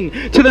turning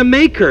to the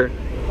Maker.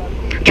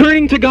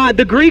 Turning to God.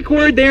 The Greek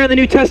word there in the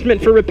New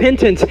Testament for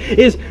repentance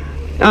is,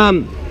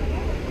 I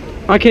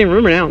can't even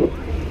remember now.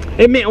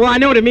 Well, I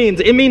know what it means.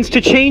 It means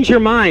to change your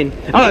mind.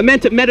 Oh, it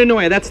meant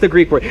metanoia. That's the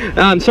Greek word.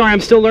 Sorry,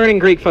 I'm still learning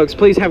Greek, folks.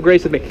 Please have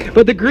grace with me.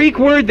 But the Greek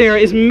word there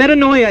is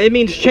metanoia. It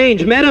means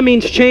change. Meta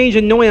means change,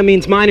 and noia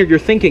means mind or your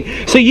thinking.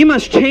 So you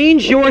must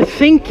change your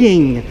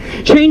thinking.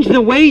 Change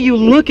the way you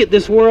look at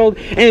this world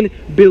and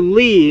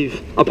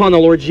believe upon the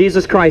Lord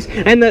Jesus Christ.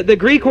 And the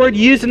Greek word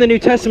used in the New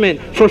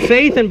Testament for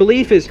faith and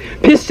belief is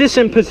pistis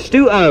and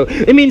pisteuo.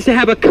 It means to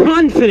have a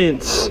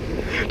confidence.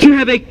 To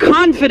have a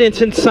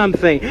confidence in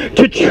something,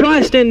 to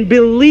trust and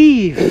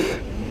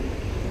believe.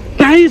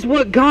 That is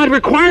what God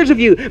requires of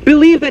you.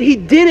 Believe that He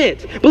did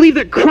it. Believe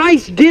that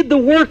Christ did the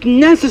work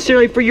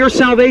necessary for your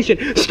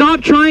salvation.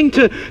 Stop trying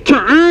to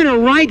earn a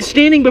right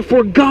standing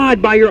before God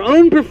by your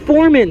own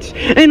performance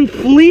and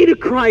flee to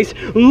Christ.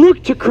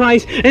 Look to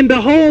Christ and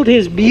behold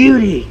His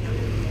beauty.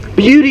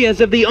 beauty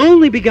as of the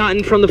only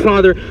begotten from the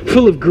Father,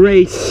 full of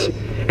grace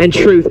and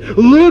truth.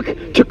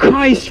 Look to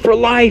Christ for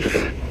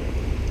life.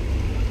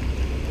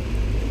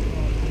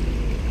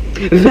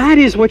 That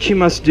is what you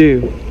must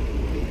do.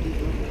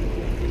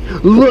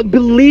 Look,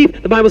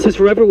 believe. The Bible says,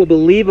 whoever will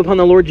believe upon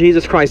the Lord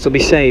Jesus Christ will be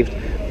saved.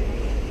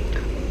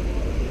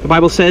 The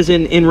Bible says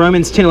in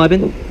Romans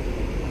 10:11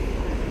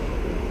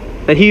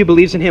 that he who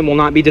believes in him will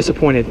not be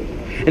disappointed.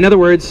 In other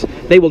words,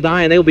 they will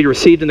die and they will be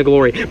received into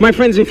glory. My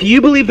friends, if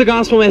you believe the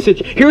gospel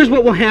message, here's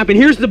what will happen.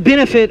 Here's the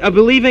benefit of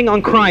believing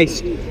on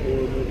Christ.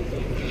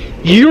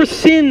 Your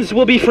sins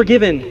will be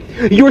forgiven.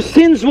 Your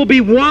sins will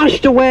be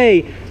washed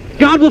away.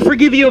 God will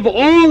forgive you of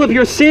all of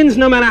your sins,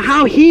 no matter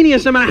how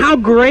heinous, no matter how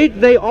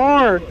great they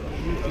are.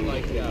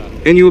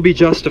 And you will be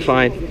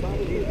justified.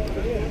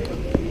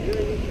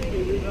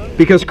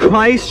 Because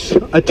Christ's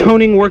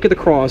atoning work at the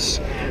cross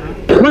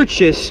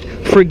purchased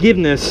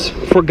forgiveness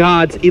for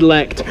God's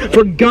elect,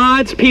 for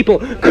God's people.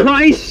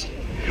 Christ's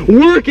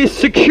work is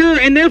secure,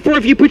 and therefore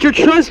if you put your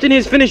trust in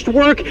His finished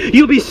work,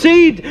 you'll be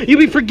saved, you'll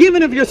be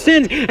forgiven of your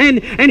sins.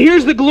 And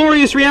here's the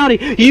glorious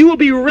reality. You will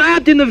be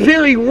wrapped in the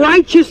very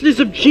righteousness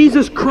of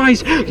Jesus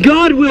Christ.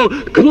 God will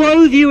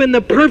clothe you in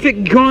the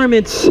perfect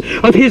garments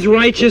of His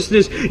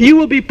righteousness. You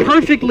will be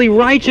perfectly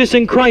righteous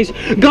in Christ.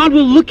 God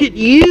will look at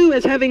you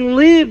as having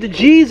lived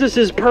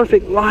Jesus'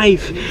 perfect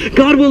life.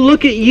 God will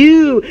look at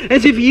you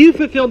as if you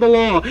fulfilled the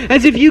law,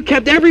 as if you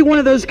kept every one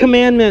of those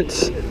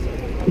commandments.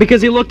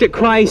 Because He looked at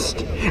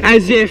Christ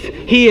as if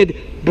He had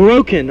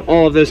broken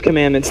all of those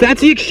commandments.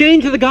 That's the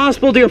exchange of the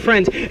gospel, dear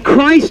friends.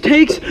 Christ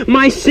takes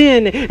my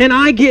sin and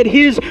I get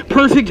His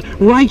perfect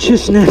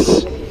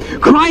righteousness.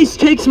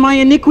 Christ takes my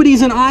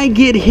iniquities and I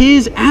get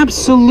His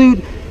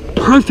absolute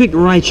perfect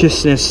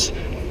righteousness.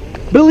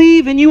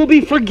 Believe and you will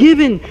be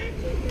forgiven.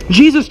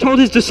 Jesus told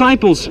His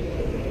disciples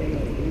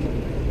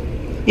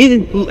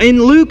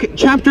in Luke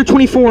chapter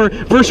 24,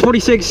 verse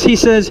 46, He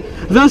says,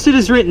 "Thus it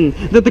is written,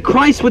 that the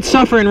Christ would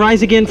suffer and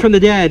rise again from the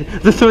dead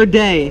the third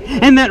day,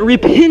 and that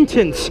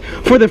repentance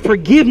for the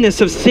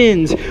forgiveness of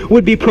sins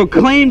would be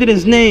proclaimed in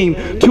His name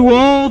to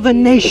all the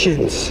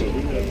nations."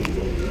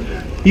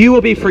 You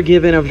will be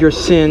forgiven of your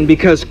sin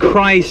because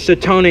Christ's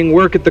atoning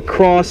work at the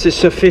cross is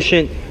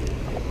sufficient.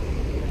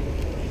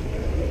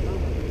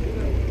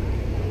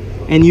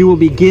 And you will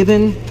be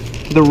given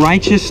the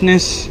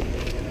righteousness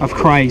of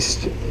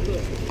Christ.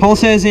 Paul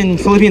says in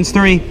Philippians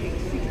 3,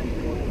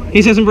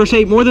 he says in verse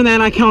 8, "More than that,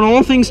 I count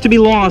all things to be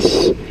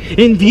loss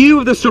in view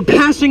of the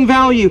surpassing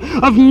value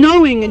of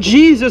knowing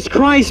Jesus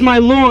Christ my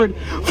Lord,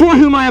 for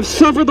whom I have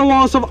suffered the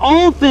loss of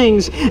all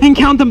things, and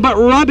count them but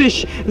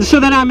rubbish,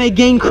 so that I may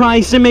gain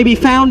Christ and may be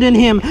found in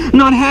Him,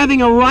 not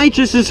having a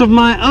righteousness of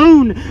my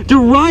own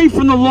derived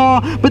from the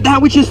law, but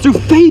that which is through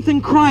faith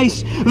in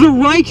Christ, the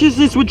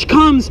righteousness which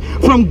comes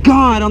from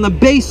God on the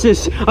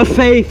basis of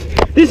faith."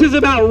 This is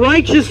about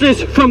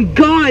righteousness from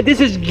God.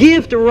 This is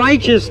gift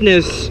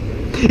righteousness.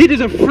 It is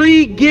a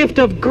free gift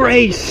of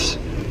grace.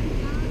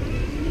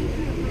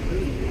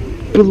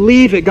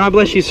 Believe it. God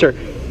bless you, sir.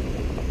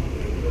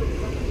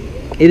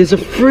 It is a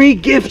free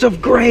gift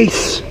of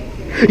grace.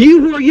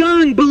 You who are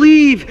young,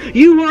 believe.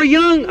 You who are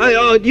young,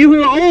 you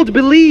who are old,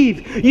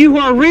 believe. You who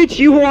are rich,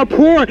 you who are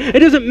poor, it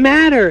doesn't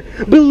matter.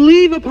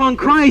 Believe upon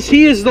Christ.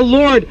 He is the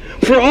Lord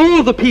for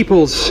all the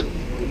peoples.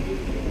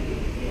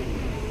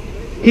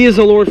 He is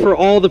the Lord for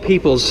all the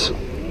peoples.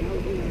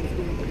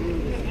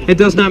 It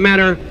does not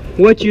matter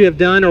what you have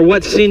done or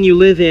what sin you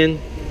live in.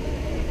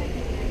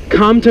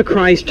 Come to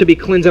Christ to be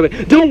cleansed of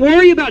it. Don't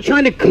worry about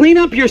trying to clean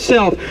up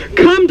yourself.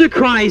 Come to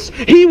Christ.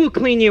 He will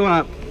clean you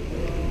up.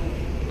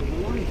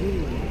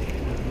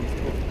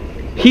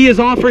 He is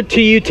offered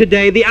to you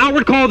today. The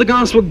outward call of the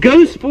gospel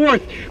goes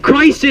forth.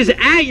 Christ is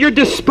at your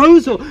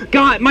disposal.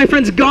 God, my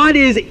friends, God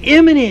is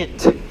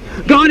imminent.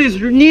 God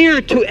is near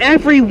to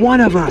every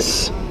one of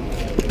us.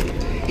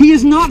 He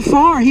is not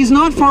far. He's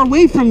not far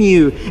away from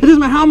you. It doesn't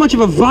matter how much of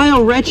a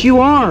vile wretch you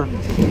are.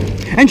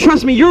 And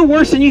trust me, you're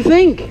worse than you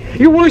think.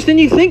 You're worse than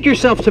you think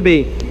yourself to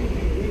be.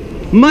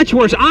 Much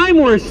worse. I'm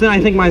worse than I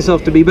think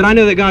myself to be, but I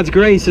know that God's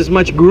grace is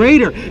much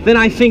greater than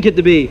I think it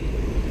to be.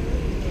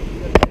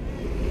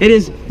 It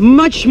is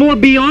much more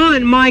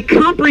beyond my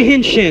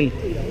comprehension.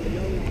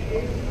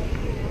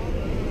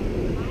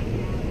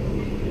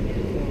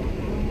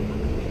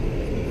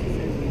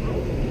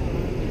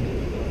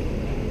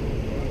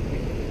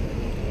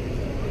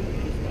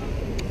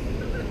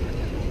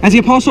 As the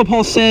Apostle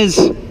Paul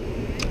says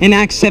in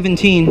Acts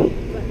 17,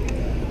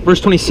 verse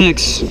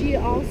 26,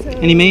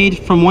 "And He made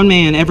from one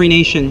man every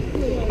nation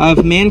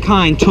of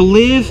mankind to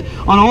live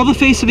on all the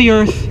face of the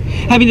earth,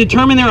 having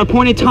determined their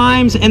appointed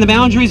times and the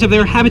boundaries of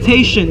their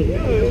habitation,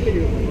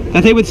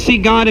 that they would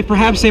seek God if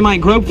perhaps they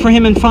might grope for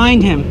Him and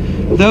find Him,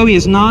 though He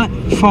is not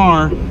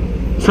far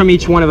from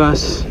each one of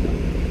us."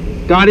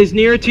 God is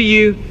near to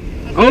you.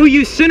 Oh,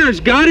 you sinners,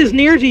 God is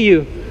near to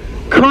you.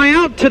 Cry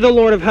out to the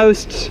Lord of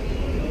hosts.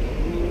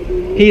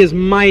 He is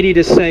mighty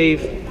to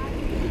save.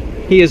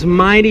 He is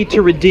mighty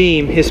to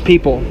redeem His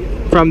people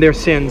from their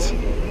sins.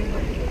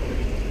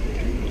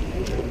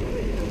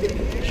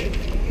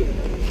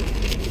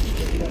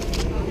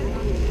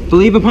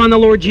 Believe upon the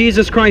Lord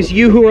Jesus Christ,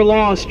 you who are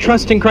lost,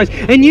 trust in Christ.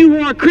 And you who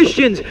are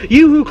Christians,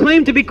 you who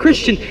claim to be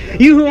Christian,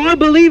 you who are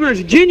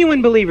believers,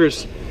 genuine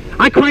believers,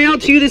 I cry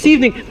out to you this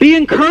evening, be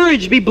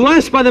encouraged, be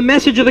blessed by the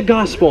message of the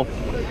gospel,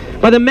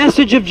 by the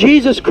message of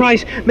Jesus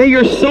Christ. May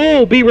your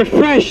soul be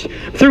refreshed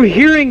through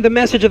hearing the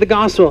message of the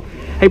gospel.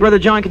 Hey, Brother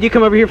John, could you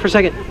come over here for a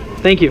second?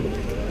 Thank you.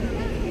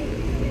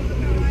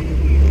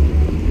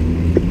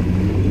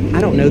 I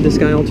don't know this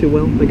guy all too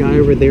well, the guy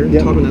over there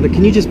talking to other.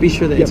 Can you just be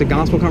sure that it's a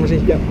gospel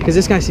conversation? Because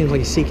this guy seems like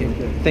he's seeking.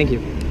 Thank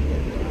you.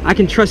 I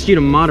can trust you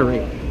to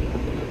moderate.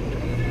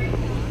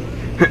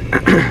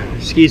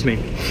 Excuse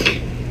me.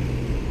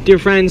 Dear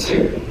friends,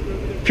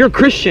 if you're a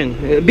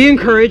Christian, be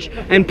encouraged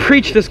and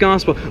preach this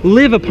gospel.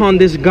 Live upon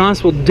this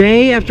gospel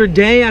day after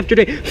day after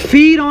day.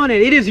 Feed on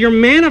it. It is your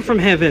manna from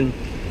heaven.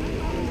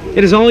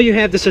 It is all you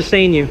have to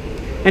sustain you.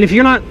 And if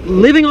you're not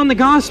living on the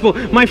gospel,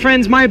 my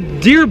friends, my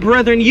dear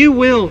brethren, you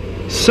will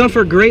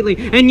suffer greatly,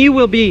 and you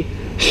will be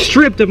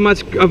stripped of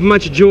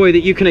much joy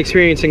that you can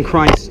experience in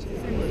Christ.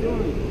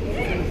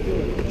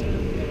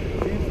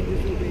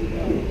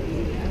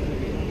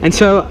 And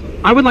so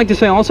I would like to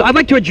say also, I'd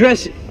like to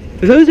address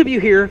those of you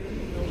here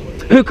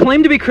who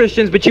claim to be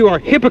Christians, but you are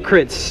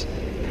hypocrites,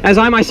 as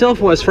I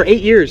myself was for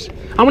 8 years.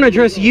 I want to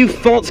address you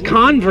false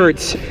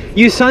converts,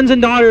 you sons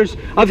and daughters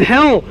of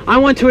hell. I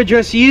want to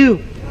address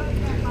you.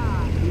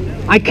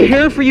 I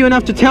care for you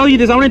enough to tell you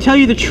this. I want to tell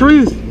you the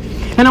truth.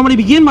 And I want to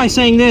begin by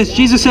saying this.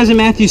 Jesus says in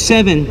Matthew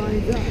 7,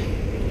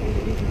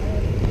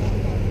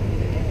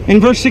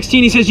 in verse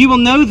 16, he says, you will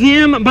know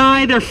them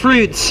by their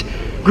fruits.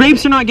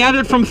 Grapes are not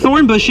gathered from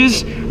thorn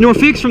bushes, nor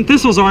figs from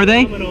thistles, are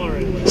they?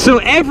 So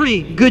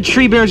every good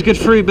tree bears good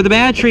fruit, but the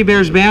bad tree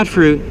bears bad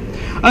fruit.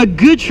 A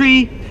good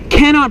tree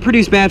cannot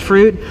produce bad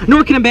fruit,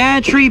 nor can a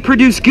bad tree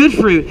produce good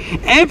fruit.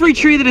 Every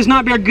tree that does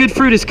not bear good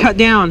fruit is cut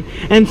down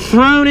and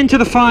thrown into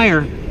the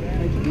fire.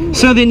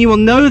 So then you will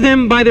know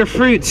them by their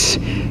fruits.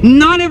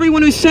 Not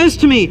everyone who says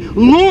to me,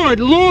 Lord,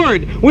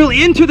 Lord, will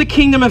enter the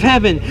kingdom of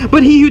heaven,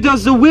 but he who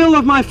does the will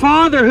of my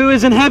Father who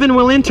is in heaven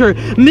will enter.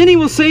 Many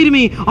will say to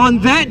me on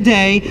that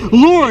day,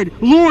 Lord,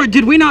 Lord,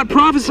 did we not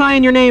prophesy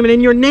in your name, and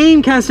in your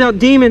name cast out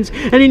demons,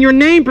 and in your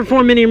name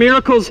perform many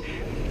miracles?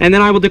 And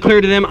then I will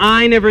declare to them,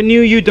 I never knew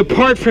you.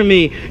 Depart from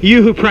me,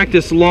 you who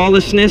practice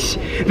lawlessness.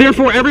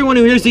 Therefore, everyone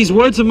who hears these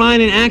words of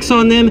mine and acts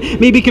on them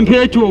may be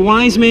compared to a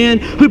wise man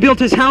who built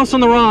his house on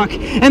the rock.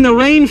 And the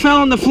rain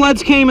fell, and the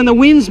floods came, and the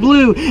winds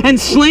blew, and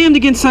slammed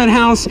against that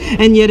house,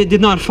 and yet it did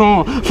not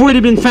fall, for it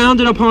had been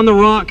founded upon the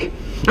rock.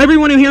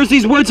 Everyone who hears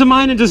these words of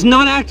mine and does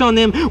not act on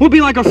them will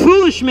be like a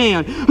foolish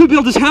man who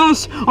built his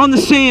house on the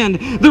sand.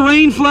 The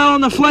rain fell,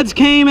 and the floods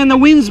came, and the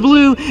winds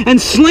blew,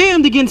 and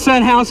slammed against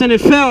that house, and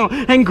it fell,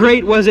 and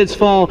great was its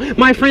fall.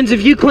 My friends,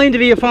 if you claim to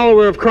be a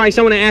follower of Christ,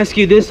 I want to ask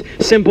you this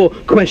simple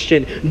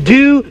question.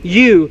 Do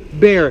you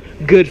bear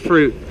good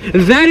fruit?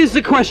 That is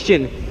the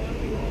question.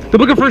 The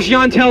book of 1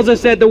 John tells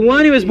us that the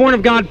one who is born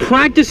of God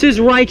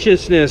practices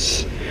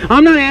righteousness.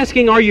 I'm not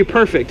asking, are you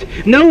perfect?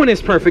 No one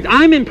is perfect.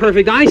 I'm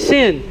imperfect. I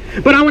sin.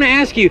 But I want to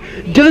ask you,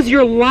 does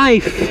your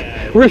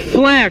life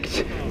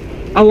reflect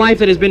a life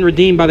that has been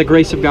redeemed by the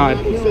grace of God?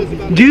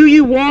 Do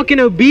you walk in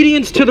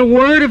obedience to the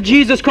word of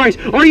Jesus Christ?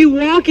 Are you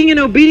walking in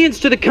obedience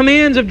to the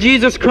commands of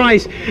Jesus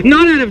Christ?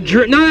 Not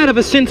out of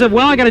a sense of,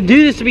 well, I got to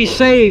do this to be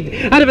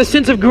saved. Out of a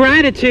sense of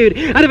gratitude.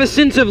 Out of a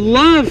sense of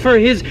love for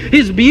His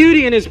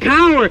beauty and His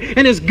power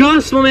and His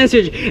gospel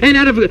message. And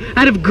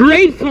out of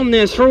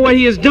gratefulness for what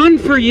He has done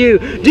for you.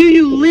 Do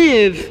you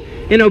live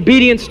in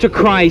obedience to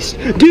Christ?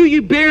 Do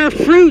you bear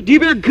fruit? Do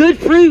you bear good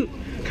fruit?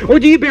 Or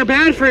do you bear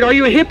bad fruit? Are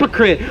you a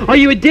hypocrite? Are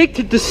you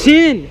addicted to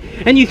sin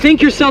and you think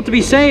yourself to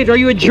be saved? Are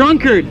you a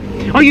drunkard?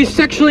 Are you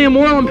sexually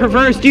immoral and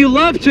perverse? Do you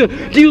love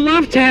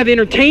to have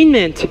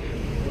entertainment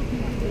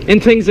in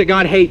things that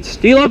God hates?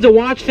 Do you love to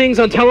watch things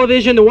on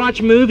television, to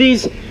watch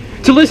movies,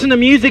 to listen to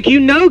music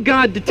you know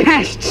God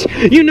detests?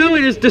 You know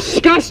it is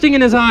disgusting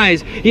in His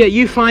eyes, yet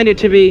you find it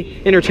to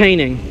be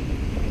entertaining.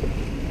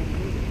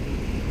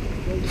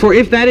 For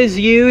if that is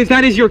you, if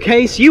that is your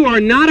case, you are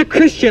not a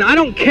Christian. I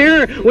don't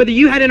care whether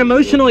you had an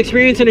emotional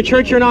experience in a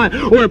church or not,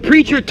 or a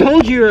preacher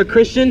told you you're a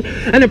Christian,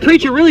 and a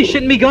preacher really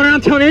shouldn't be going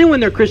around telling anyone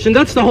they're Christian.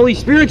 That's the Holy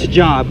Spirit's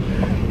job.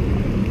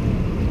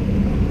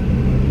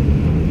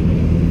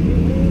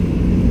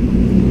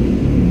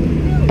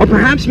 Or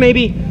perhaps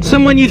maybe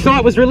someone you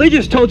thought was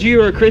religious told you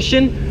were a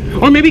Christian.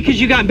 Or maybe because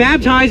you got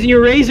baptized and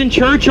you're raised in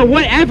church or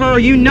whatever, or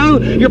you know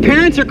your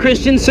parents are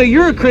Christians, so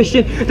you're a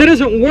Christian. That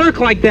doesn't work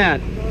like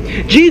that.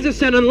 Jesus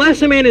said,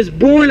 unless a man is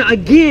born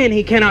again,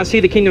 he cannot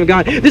see the kingdom of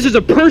God. This is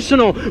a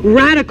personal,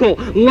 radical,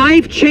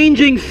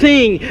 life-changing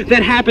thing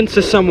that happens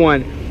to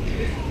someone.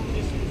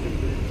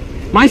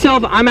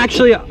 Myself, I'm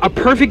actually a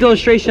perfect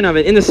illustration of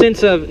it, in the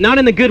sense of, not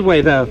in the good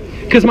way though,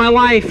 because my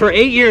life, for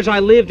 8 years, I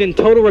lived in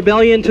total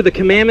rebellion to the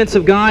commandments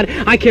of God.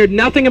 I cared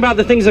nothing about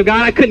the things of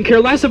God. I couldn't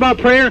care less about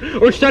prayer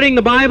or studying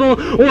the Bible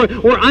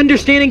or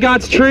understanding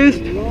God's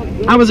truth.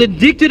 I was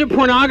addicted to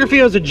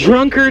pornography. I was a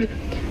drunkard.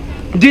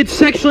 did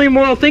sexually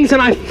immoral things,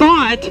 and I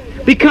thought,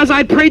 because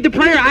I prayed the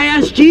prayer, I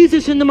asked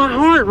Jesus into my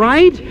heart,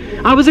 right?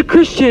 I was a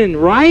Christian,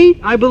 right?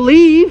 I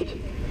believed.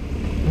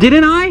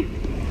 Didn't I?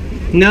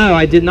 No,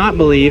 I did not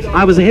believe.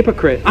 I was a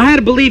hypocrite. I had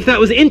a belief that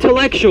was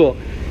intellectual,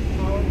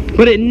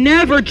 but it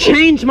never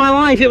changed my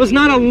life. It was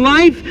not a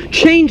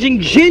life-changing,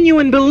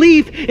 genuine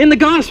belief in the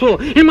gospel.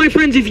 And my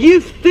friends, if you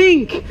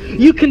think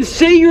you can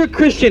say you're a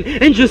Christian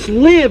and just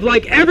live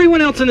like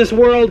everyone else in this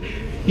world,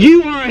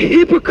 you are a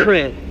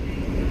hypocrite.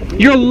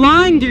 You're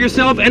lying to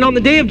yourself, and on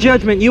the day of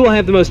judgment, you will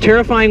have the most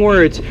terrifying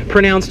words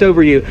pronounced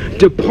over you.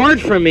 Depart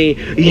from me,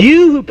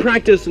 you who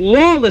practice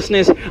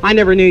lawlessness, I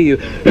never knew you.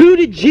 Who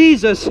did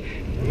Jesus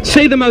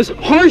say the most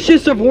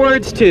harshest of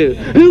words to?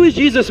 Who was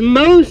Jesus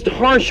most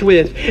harsh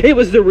with? It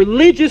was the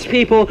religious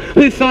people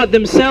who thought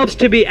themselves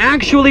to be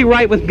actually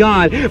right with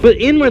God, but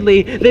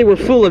inwardly they were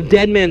full of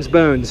dead men's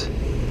bones.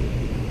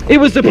 It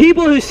was the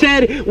people who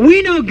said,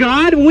 we know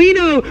God, we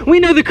know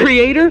the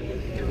Creator,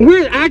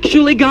 we're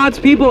actually God's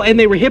people, and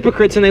they were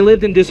hypocrites and they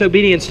lived in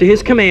disobedience to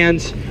His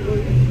commands,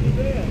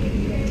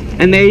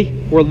 and they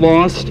were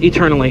lost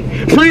eternally.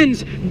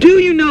 Friends, do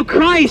you know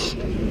Christ?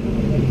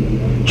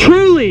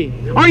 Truly,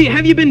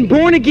 have you been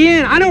born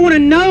again? I don't want to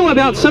know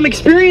about some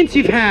experience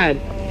you've had.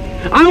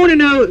 I want to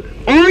know,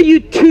 are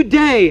you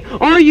today,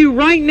 are you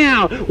right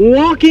now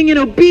walking in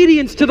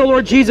obedience to the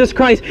Lord Jesus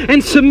Christ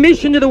and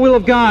submission to the will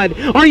of God?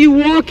 Are you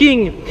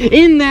walking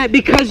in that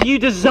because you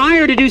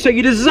desire to do so?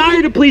 You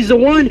desire to please the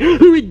one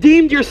who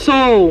redeemed your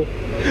soul.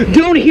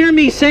 Don't hear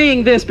me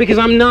saying this, because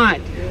I'm not.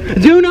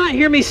 Do not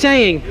hear me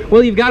saying,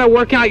 well, you've got to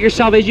work out your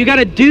salvation. You've got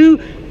to do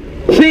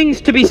things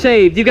to be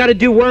saved. You've got to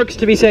do works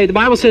to be saved. The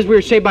Bible says we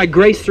are saved by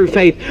grace through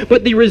faith.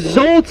 But the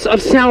results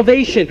of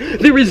salvation,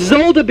 the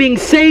result of being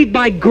saved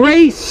by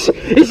grace,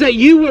 is that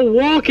you will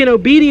walk in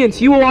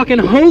obedience. You will walk in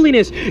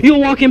holiness. You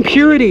will walk in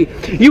purity.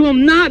 You will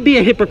not be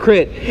a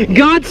hypocrite.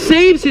 God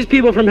saves His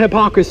people from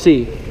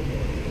hypocrisy.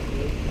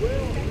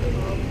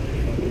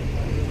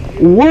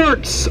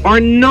 Works are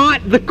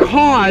not the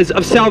cause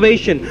of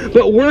salvation,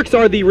 but works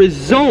are the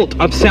result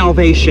of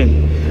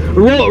salvation.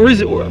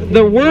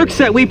 The works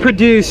that we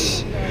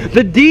produce,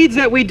 the deeds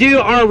that we do,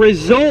 are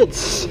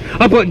results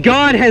of what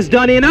God has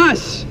done in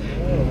us.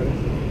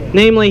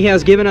 Namely, He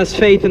has given us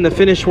faith in the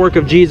finished work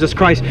of Jesus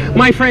Christ.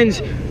 My friends,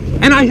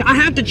 and I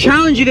have to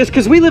challenge you this,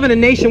 because we live in a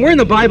nation, we're in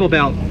the Bible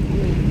Belt.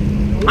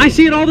 I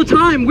see it all the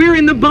time. We're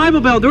in the Bible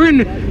Belt.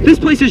 This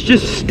place is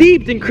just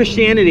steeped in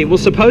Christianity. Well,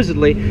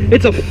 supposedly.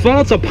 It's a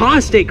false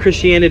apostate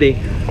Christianity.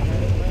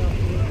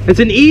 It's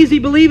an easy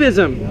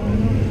believism.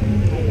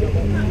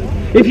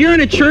 If you're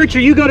in a church, or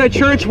you go to a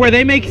church where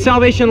they make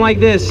salvation like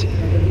this,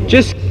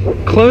 just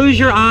close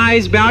your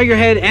eyes, bow your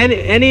head, and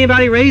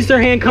anybody raise their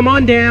hand, come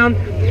on down.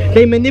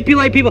 They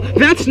manipulate people.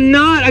 That's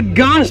not a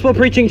gospel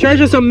preaching church.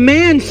 That's a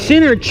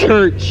man-centered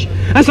church.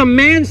 That's a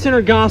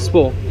man-centered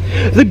gospel.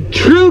 The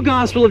true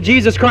gospel of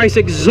Jesus Christ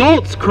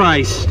exalts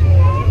Christ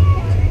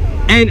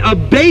and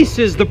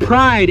abases the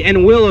pride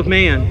and will of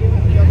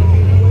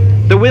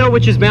man. The will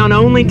which is bound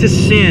only to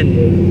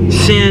sin,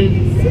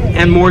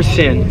 and more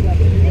sin.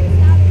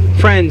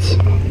 Friends,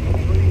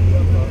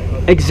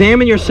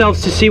 examine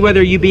yourselves to see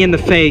whether you be in the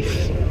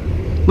faith.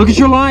 Look at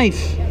your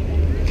life.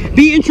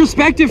 Be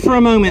introspective for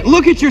a moment.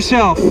 Look at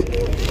yourself.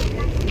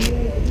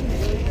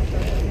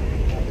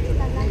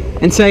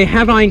 And say,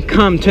 have I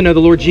come to know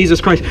the Lord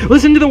Jesus Christ?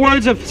 Listen to the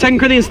words of 2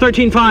 Corinthians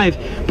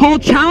 13:5. Paul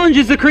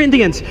challenges the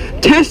Corinthians.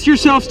 Test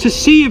yourselves to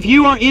see if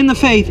you are in the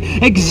faith.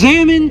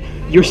 Examine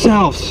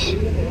yourselves.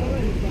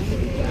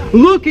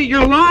 Look at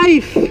your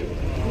life.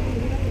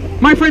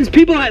 My friends,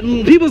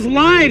 people's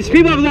lives,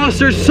 people have lost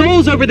their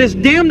souls over this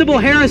damnable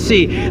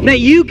heresy that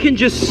you can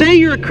just say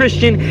you're a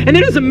Christian and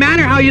it doesn't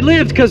matter how you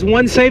lived, because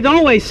once saved,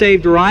 always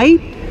saved, right?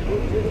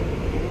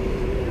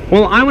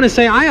 Well, I want to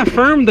say I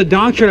affirm the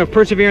doctrine of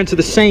perseverance of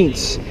the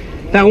saints,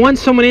 that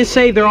once someone is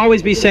saved, they'll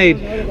always be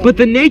saved. But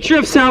the nature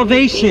of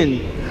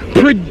salvation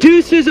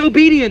produces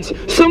obedience.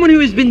 Someone who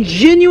has been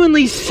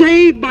genuinely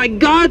saved by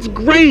God's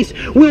grace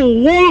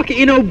will walk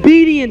in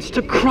obedience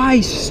to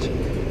Christ.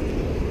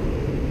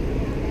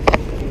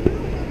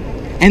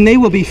 And they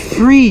will be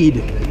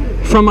freed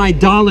from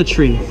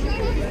idolatry.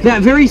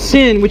 That very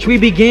sin which we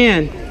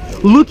began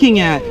looking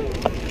at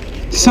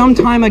some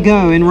time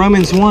ago in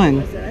Romans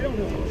 1.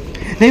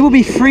 They will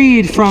be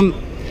freed from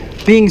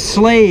being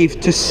slave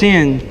to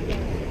sin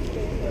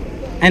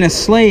and a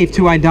slave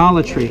to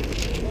idolatry.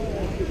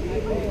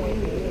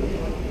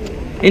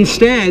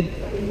 Instead,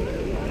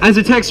 as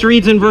the text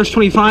reads in verse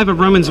 25 of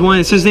Romans 1,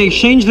 it says, they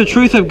exchanged the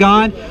truth of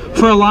God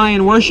for a lie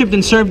and worshipped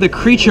and served the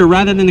creature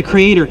rather than the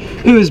Creator,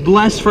 who is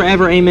blessed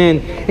forever. Amen.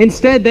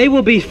 Instead, they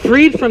will be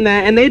freed from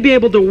that, and they'd be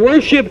able to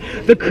worship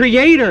the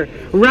Creator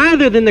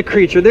rather than the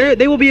creature.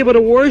 They will be able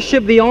to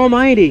worship the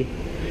Almighty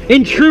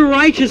in true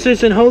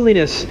righteousness and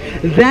holiness.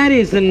 That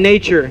is the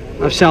nature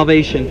of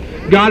salvation.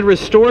 God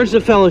restores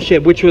the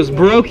fellowship which was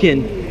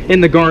broken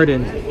in the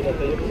garden.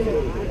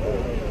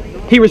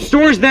 He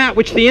restores that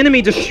which the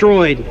enemy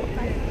destroyed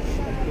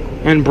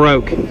and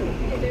broke.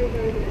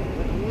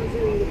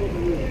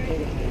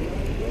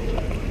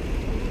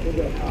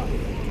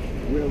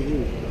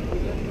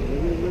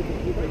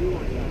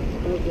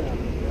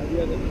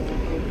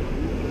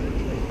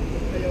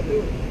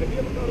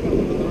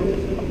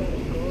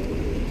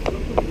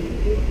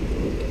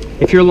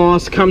 If you're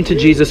lost, come to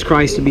Jesus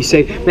Christ to be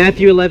saved.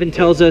 Matthew 11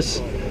 tells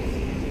us,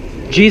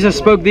 Jesus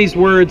spoke these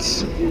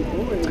words.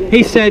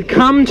 He said,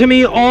 "Come to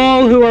me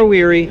all who are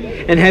weary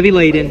and heavy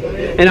laden,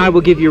 and I will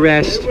give you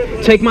rest.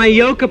 Take my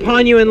yoke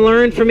upon you and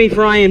learn from me,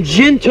 for I am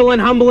gentle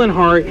and humble in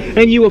heart,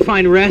 and you will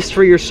find rest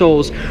for your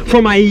souls.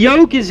 For my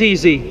yoke is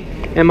easy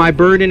and my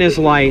burden is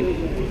light."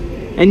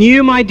 And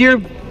you, my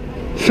dear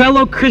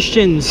fellow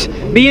Christians,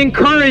 be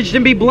encouraged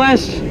and be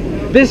blessed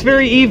this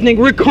very evening.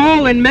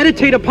 Recall and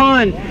meditate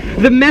upon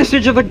the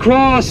message of the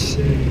cross.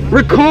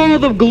 Recall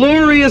the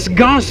glorious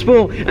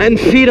gospel and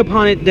feed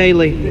upon it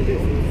daily.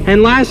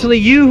 And lastly,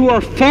 you who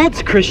are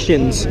false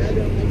Christians,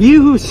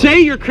 you who say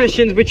you're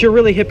Christians but you're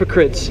really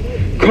hypocrites,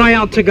 cry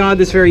out to God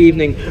this very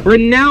evening.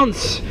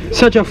 Renounce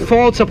such a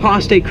false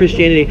apostate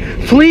Christianity.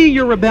 Flee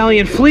your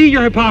rebellion, flee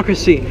your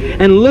hypocrisy,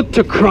 and look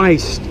to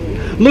Christ.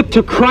 Look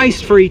to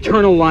Christ for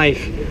eternal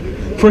life.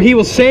 For He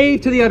will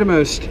save to the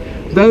uttermost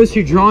those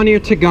who draw near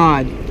to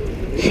God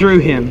through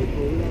Him.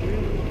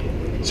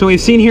 So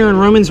we've seen here in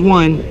Romans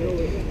 1,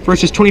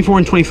 verses 24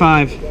 and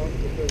 25,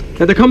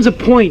 that there comes a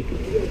point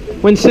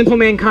when sinful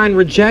mankind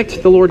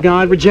reject the Lord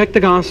God, reject the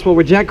gospel,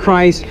 reject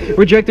Christ,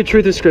 reject the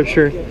truth of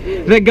Scripture,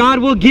 that God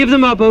will give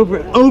them up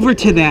over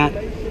to that,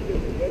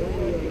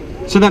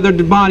 so that their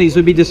bodies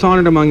would be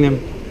dishonored among them.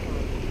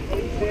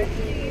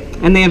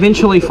 And they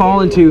eventually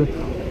fall into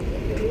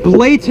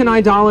blatant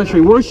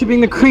idolatry, worshiping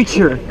the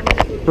creature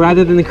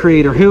rather than the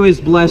Creator, who is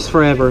blessed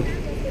forever.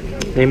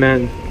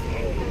 Amen.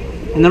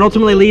 And that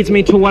ultimately leads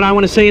me to what I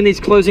want to say in these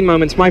closing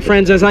moments. My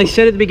friends, as I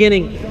said at the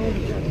beginning,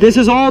 this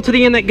is all to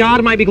the end that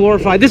God might be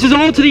glorified. This is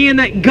all to the end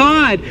that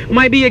God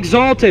might be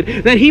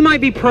exalted, that He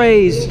might be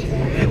praised.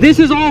 This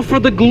is all for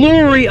the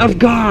glory of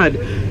God.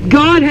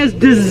 God has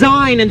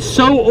designed and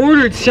so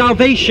ordered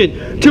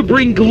salvation to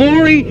bring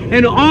glory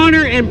and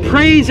honor and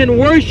praise and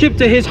worship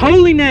to His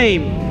holy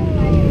name.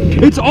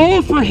 It's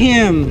all for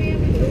Him.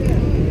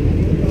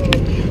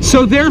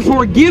 So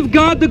therefore, give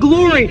God the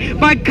glory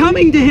by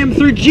coming to Him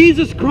through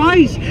Jesus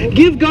Christ.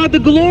 Give God the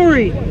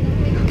glory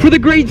for the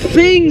great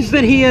things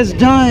that He has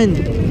done.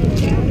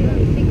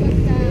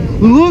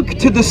 Look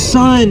to the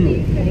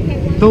Son,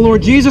 the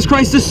Lord Jesus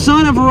Christ, the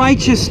Son of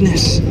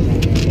righteousness.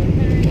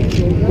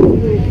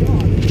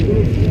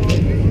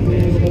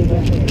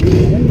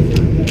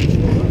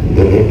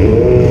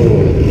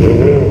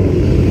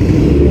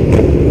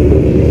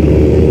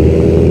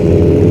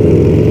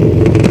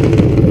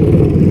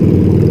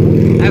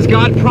 As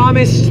God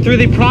promised through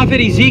the prophet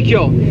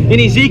Ezekiel, in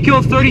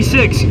Ezekiel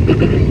 36,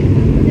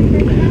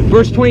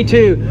 verse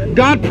 22,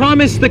 God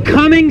promised the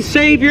coming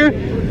Savior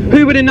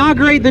who would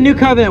inaugurate the new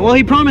covenant. Well,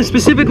 He promised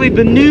specifically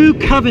the new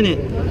covenant.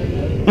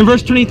 In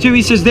verse 22,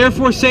 He says,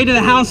 "Therefore say to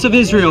the house of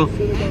Israel,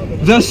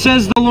 thus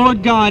says the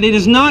Lord God, it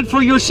is not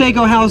for your sake,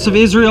 O house of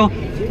Israel,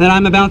 that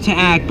I'm about to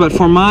act, but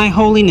for my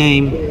holy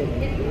name."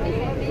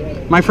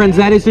 My friends,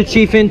 that is the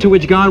chief end to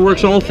which God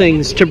works all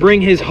things, to bring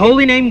His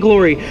holy name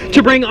glory,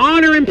 to bring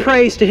honor and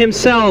praise to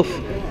Himself.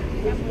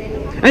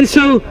 And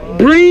so,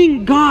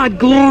 bring God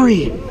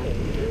glory.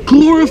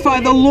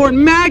 Glorify the Lord.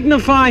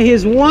 Magnify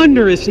His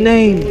wondrous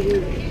name.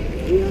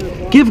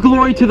 Give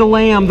glory to the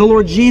Lamb, the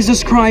Lord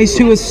Jesus Christ,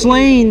 who was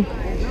slain.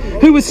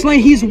 Who was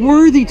slain. He's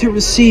worthy to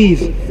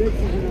receive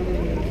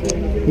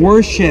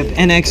worship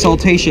and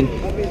exaltation.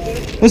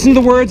 Listen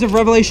to the words of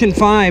Revelation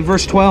 5,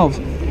 verse 12.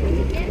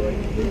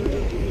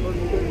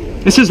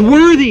 It says,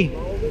 "Worthy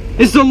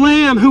is the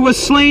Lamb who was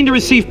slain to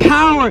receive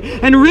power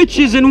and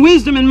riches and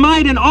wisdom and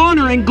might and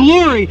honor and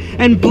glory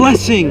and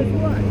blessing."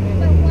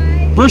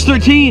 Verse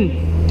 13,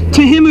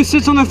 "To Him who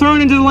sits on the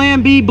throne and to the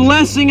Lamb be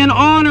blessing and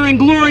honor and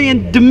glory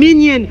and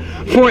dominion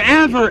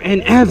forever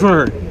and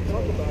ever."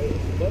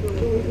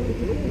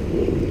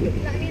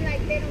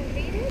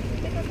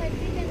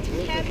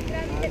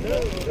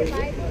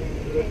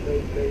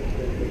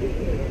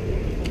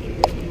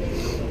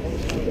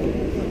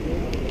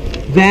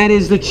 That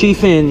is the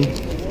chief end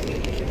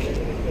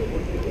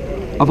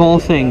of all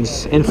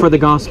things and for the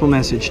gospel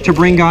message, to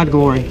bring God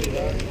glory.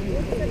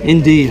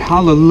 Indeed,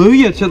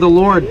 hallelujah to the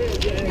Lord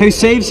who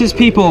saves His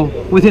people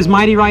with His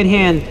mighty right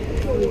hand.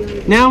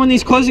 Now in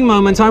these closing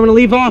moments, I want to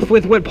leave off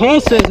with what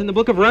Paul says in the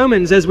book of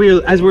Romans as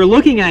we're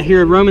looking at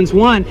here in Romans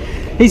 1.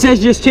 He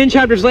says just 10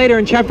 chapters later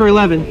in chapter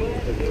 11,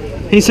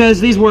 he says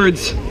these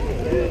words.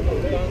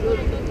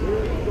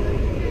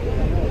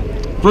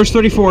 Verse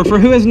 34, "For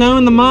who has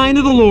known the mind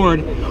of the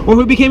Lord, or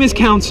who became His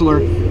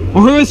counselor,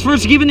 or who was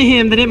first given to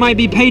Him that it might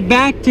be paid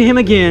back to Him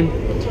again?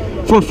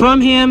 For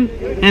from Him,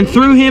 and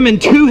through Him, and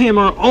to Him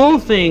are all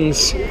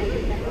things.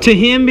 To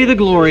Him be the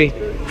glory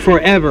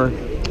forever.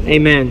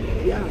 Amen."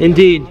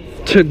 Indeed,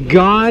 to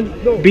God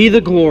be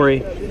the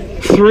glory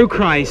through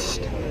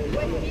Christ.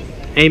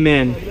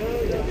 Amen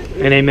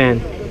and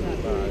amen.